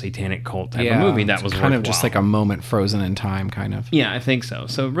type of satanic cult type of movie that was kind of just like a moment frozen in time, kind of. Yeah, I think so.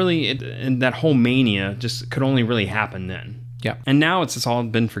 So really, and that whole mania just could only really happen then. Yeah. And now it's just all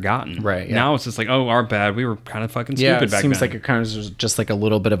been forgotten. Right. Yeah. Now it's just like, oh, our bad. We were kind of fucking stupid back then. Yeah, it seems like it kind of just like a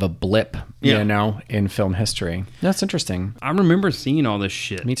little bit of a blip, in film history. That's interesting. I remember seeing all this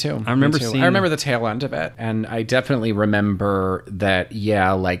shit. Me too. I remember the tail end of it. And I definitely remember that,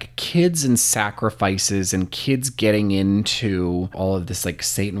 kids and sacrifices and kids getting into all of this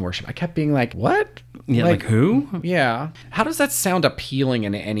Satan worship. I kept being like, what? Yeah, like who? Yeah. How does that sound appealing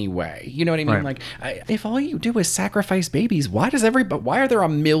in any way? You know what I mean? Right. Like, if all you do is sacrifice babies, why are there a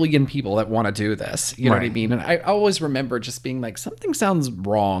million people that want to do this? You know what I Right. mean? And I always remember just being like, something sounds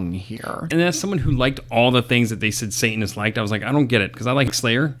wrong here. And as someone who liked all the things that they said Satanists liked, I was like, I don't get it, because I like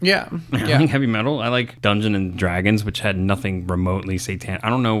Slayer. Yeah. I like heavy metal. I like Dungeons and Dragons, which had nothing remotely satanic. I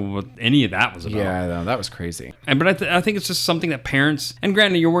don't know what any of that was about. Yeah, no, that was crazy. But I think it's just something that parents, and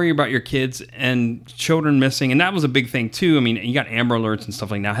granted, you're worried about your kids and children missing, and that was a big thing too. I mean, you got Amber Alerts and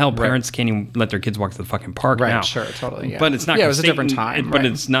stuff like that. Hell, parents can't even let their kids walk to the fucking park Right, now. sure, totally. Yeah. But it's not. Yeah, it 'cause was a different time. But right.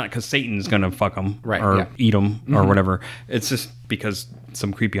 it's not because Satan's gonna fuck them Right, or yeah. eat them or Mhm. whatever. It's just because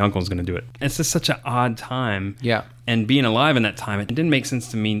some creepy uncle is gonna do it. It's just such an odd time. Yeah. And being alive in that time, it didn't make sense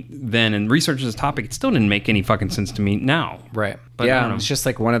to me then. And researching this topic, it still didn't make any fucking sense to me now. Right. But I don't yeah, know. it's just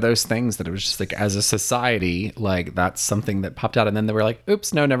like one of those things that it was just like, as a society, like that's something that popped out, and then they were like,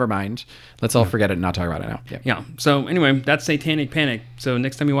 oops, no, never mind. Let's all forget it and not talk about it now. Yeah. Yeah. So anyway, that's Satanic Panic. So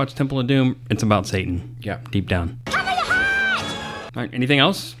next time you watch Temple of Doom, it's about Satan. Yeah. Deep down. All right. Anything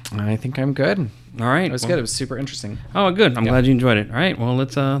else? I think I'm good. All right. It was good. It was super interesting. Oh, good. I'm glad you enjoyed it. All right. Well,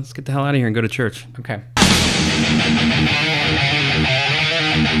 let's get the hell out of here and go to church. Okay.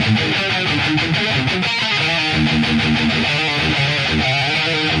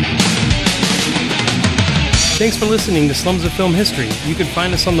 Thanks for listening to Slums of Film History. You can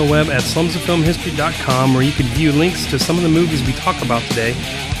find us on the web at slumsoffilmhistory.com, where you can view links to some of the movies we talk about today,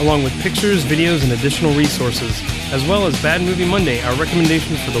 along with pictures, videos, and additional resources, as well as Bad Movie Monday, our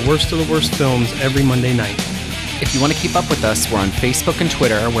recommendation for the worst of the worst films every Monday night. If you want to keep up with us, we're on Facebook and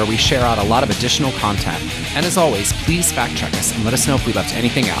Twitter, where we share out a lot of additional content. And as always, please fact check us and let us know if we left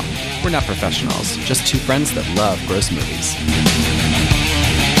anything out. We're not professionals, just two friends that love gross movies.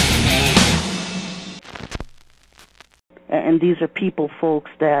 And these are people,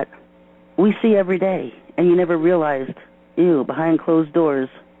 folks, that we see every day, and you never realized, ew, behind closed doors,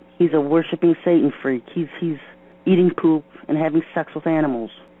 he's a worshiping Satan freak. He's eating poop and having sex with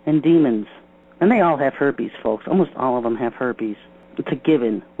animals and demons. And they all have herpes, folks. Almost all of them have herpes. It's a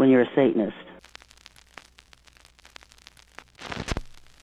given when you're a Satanist.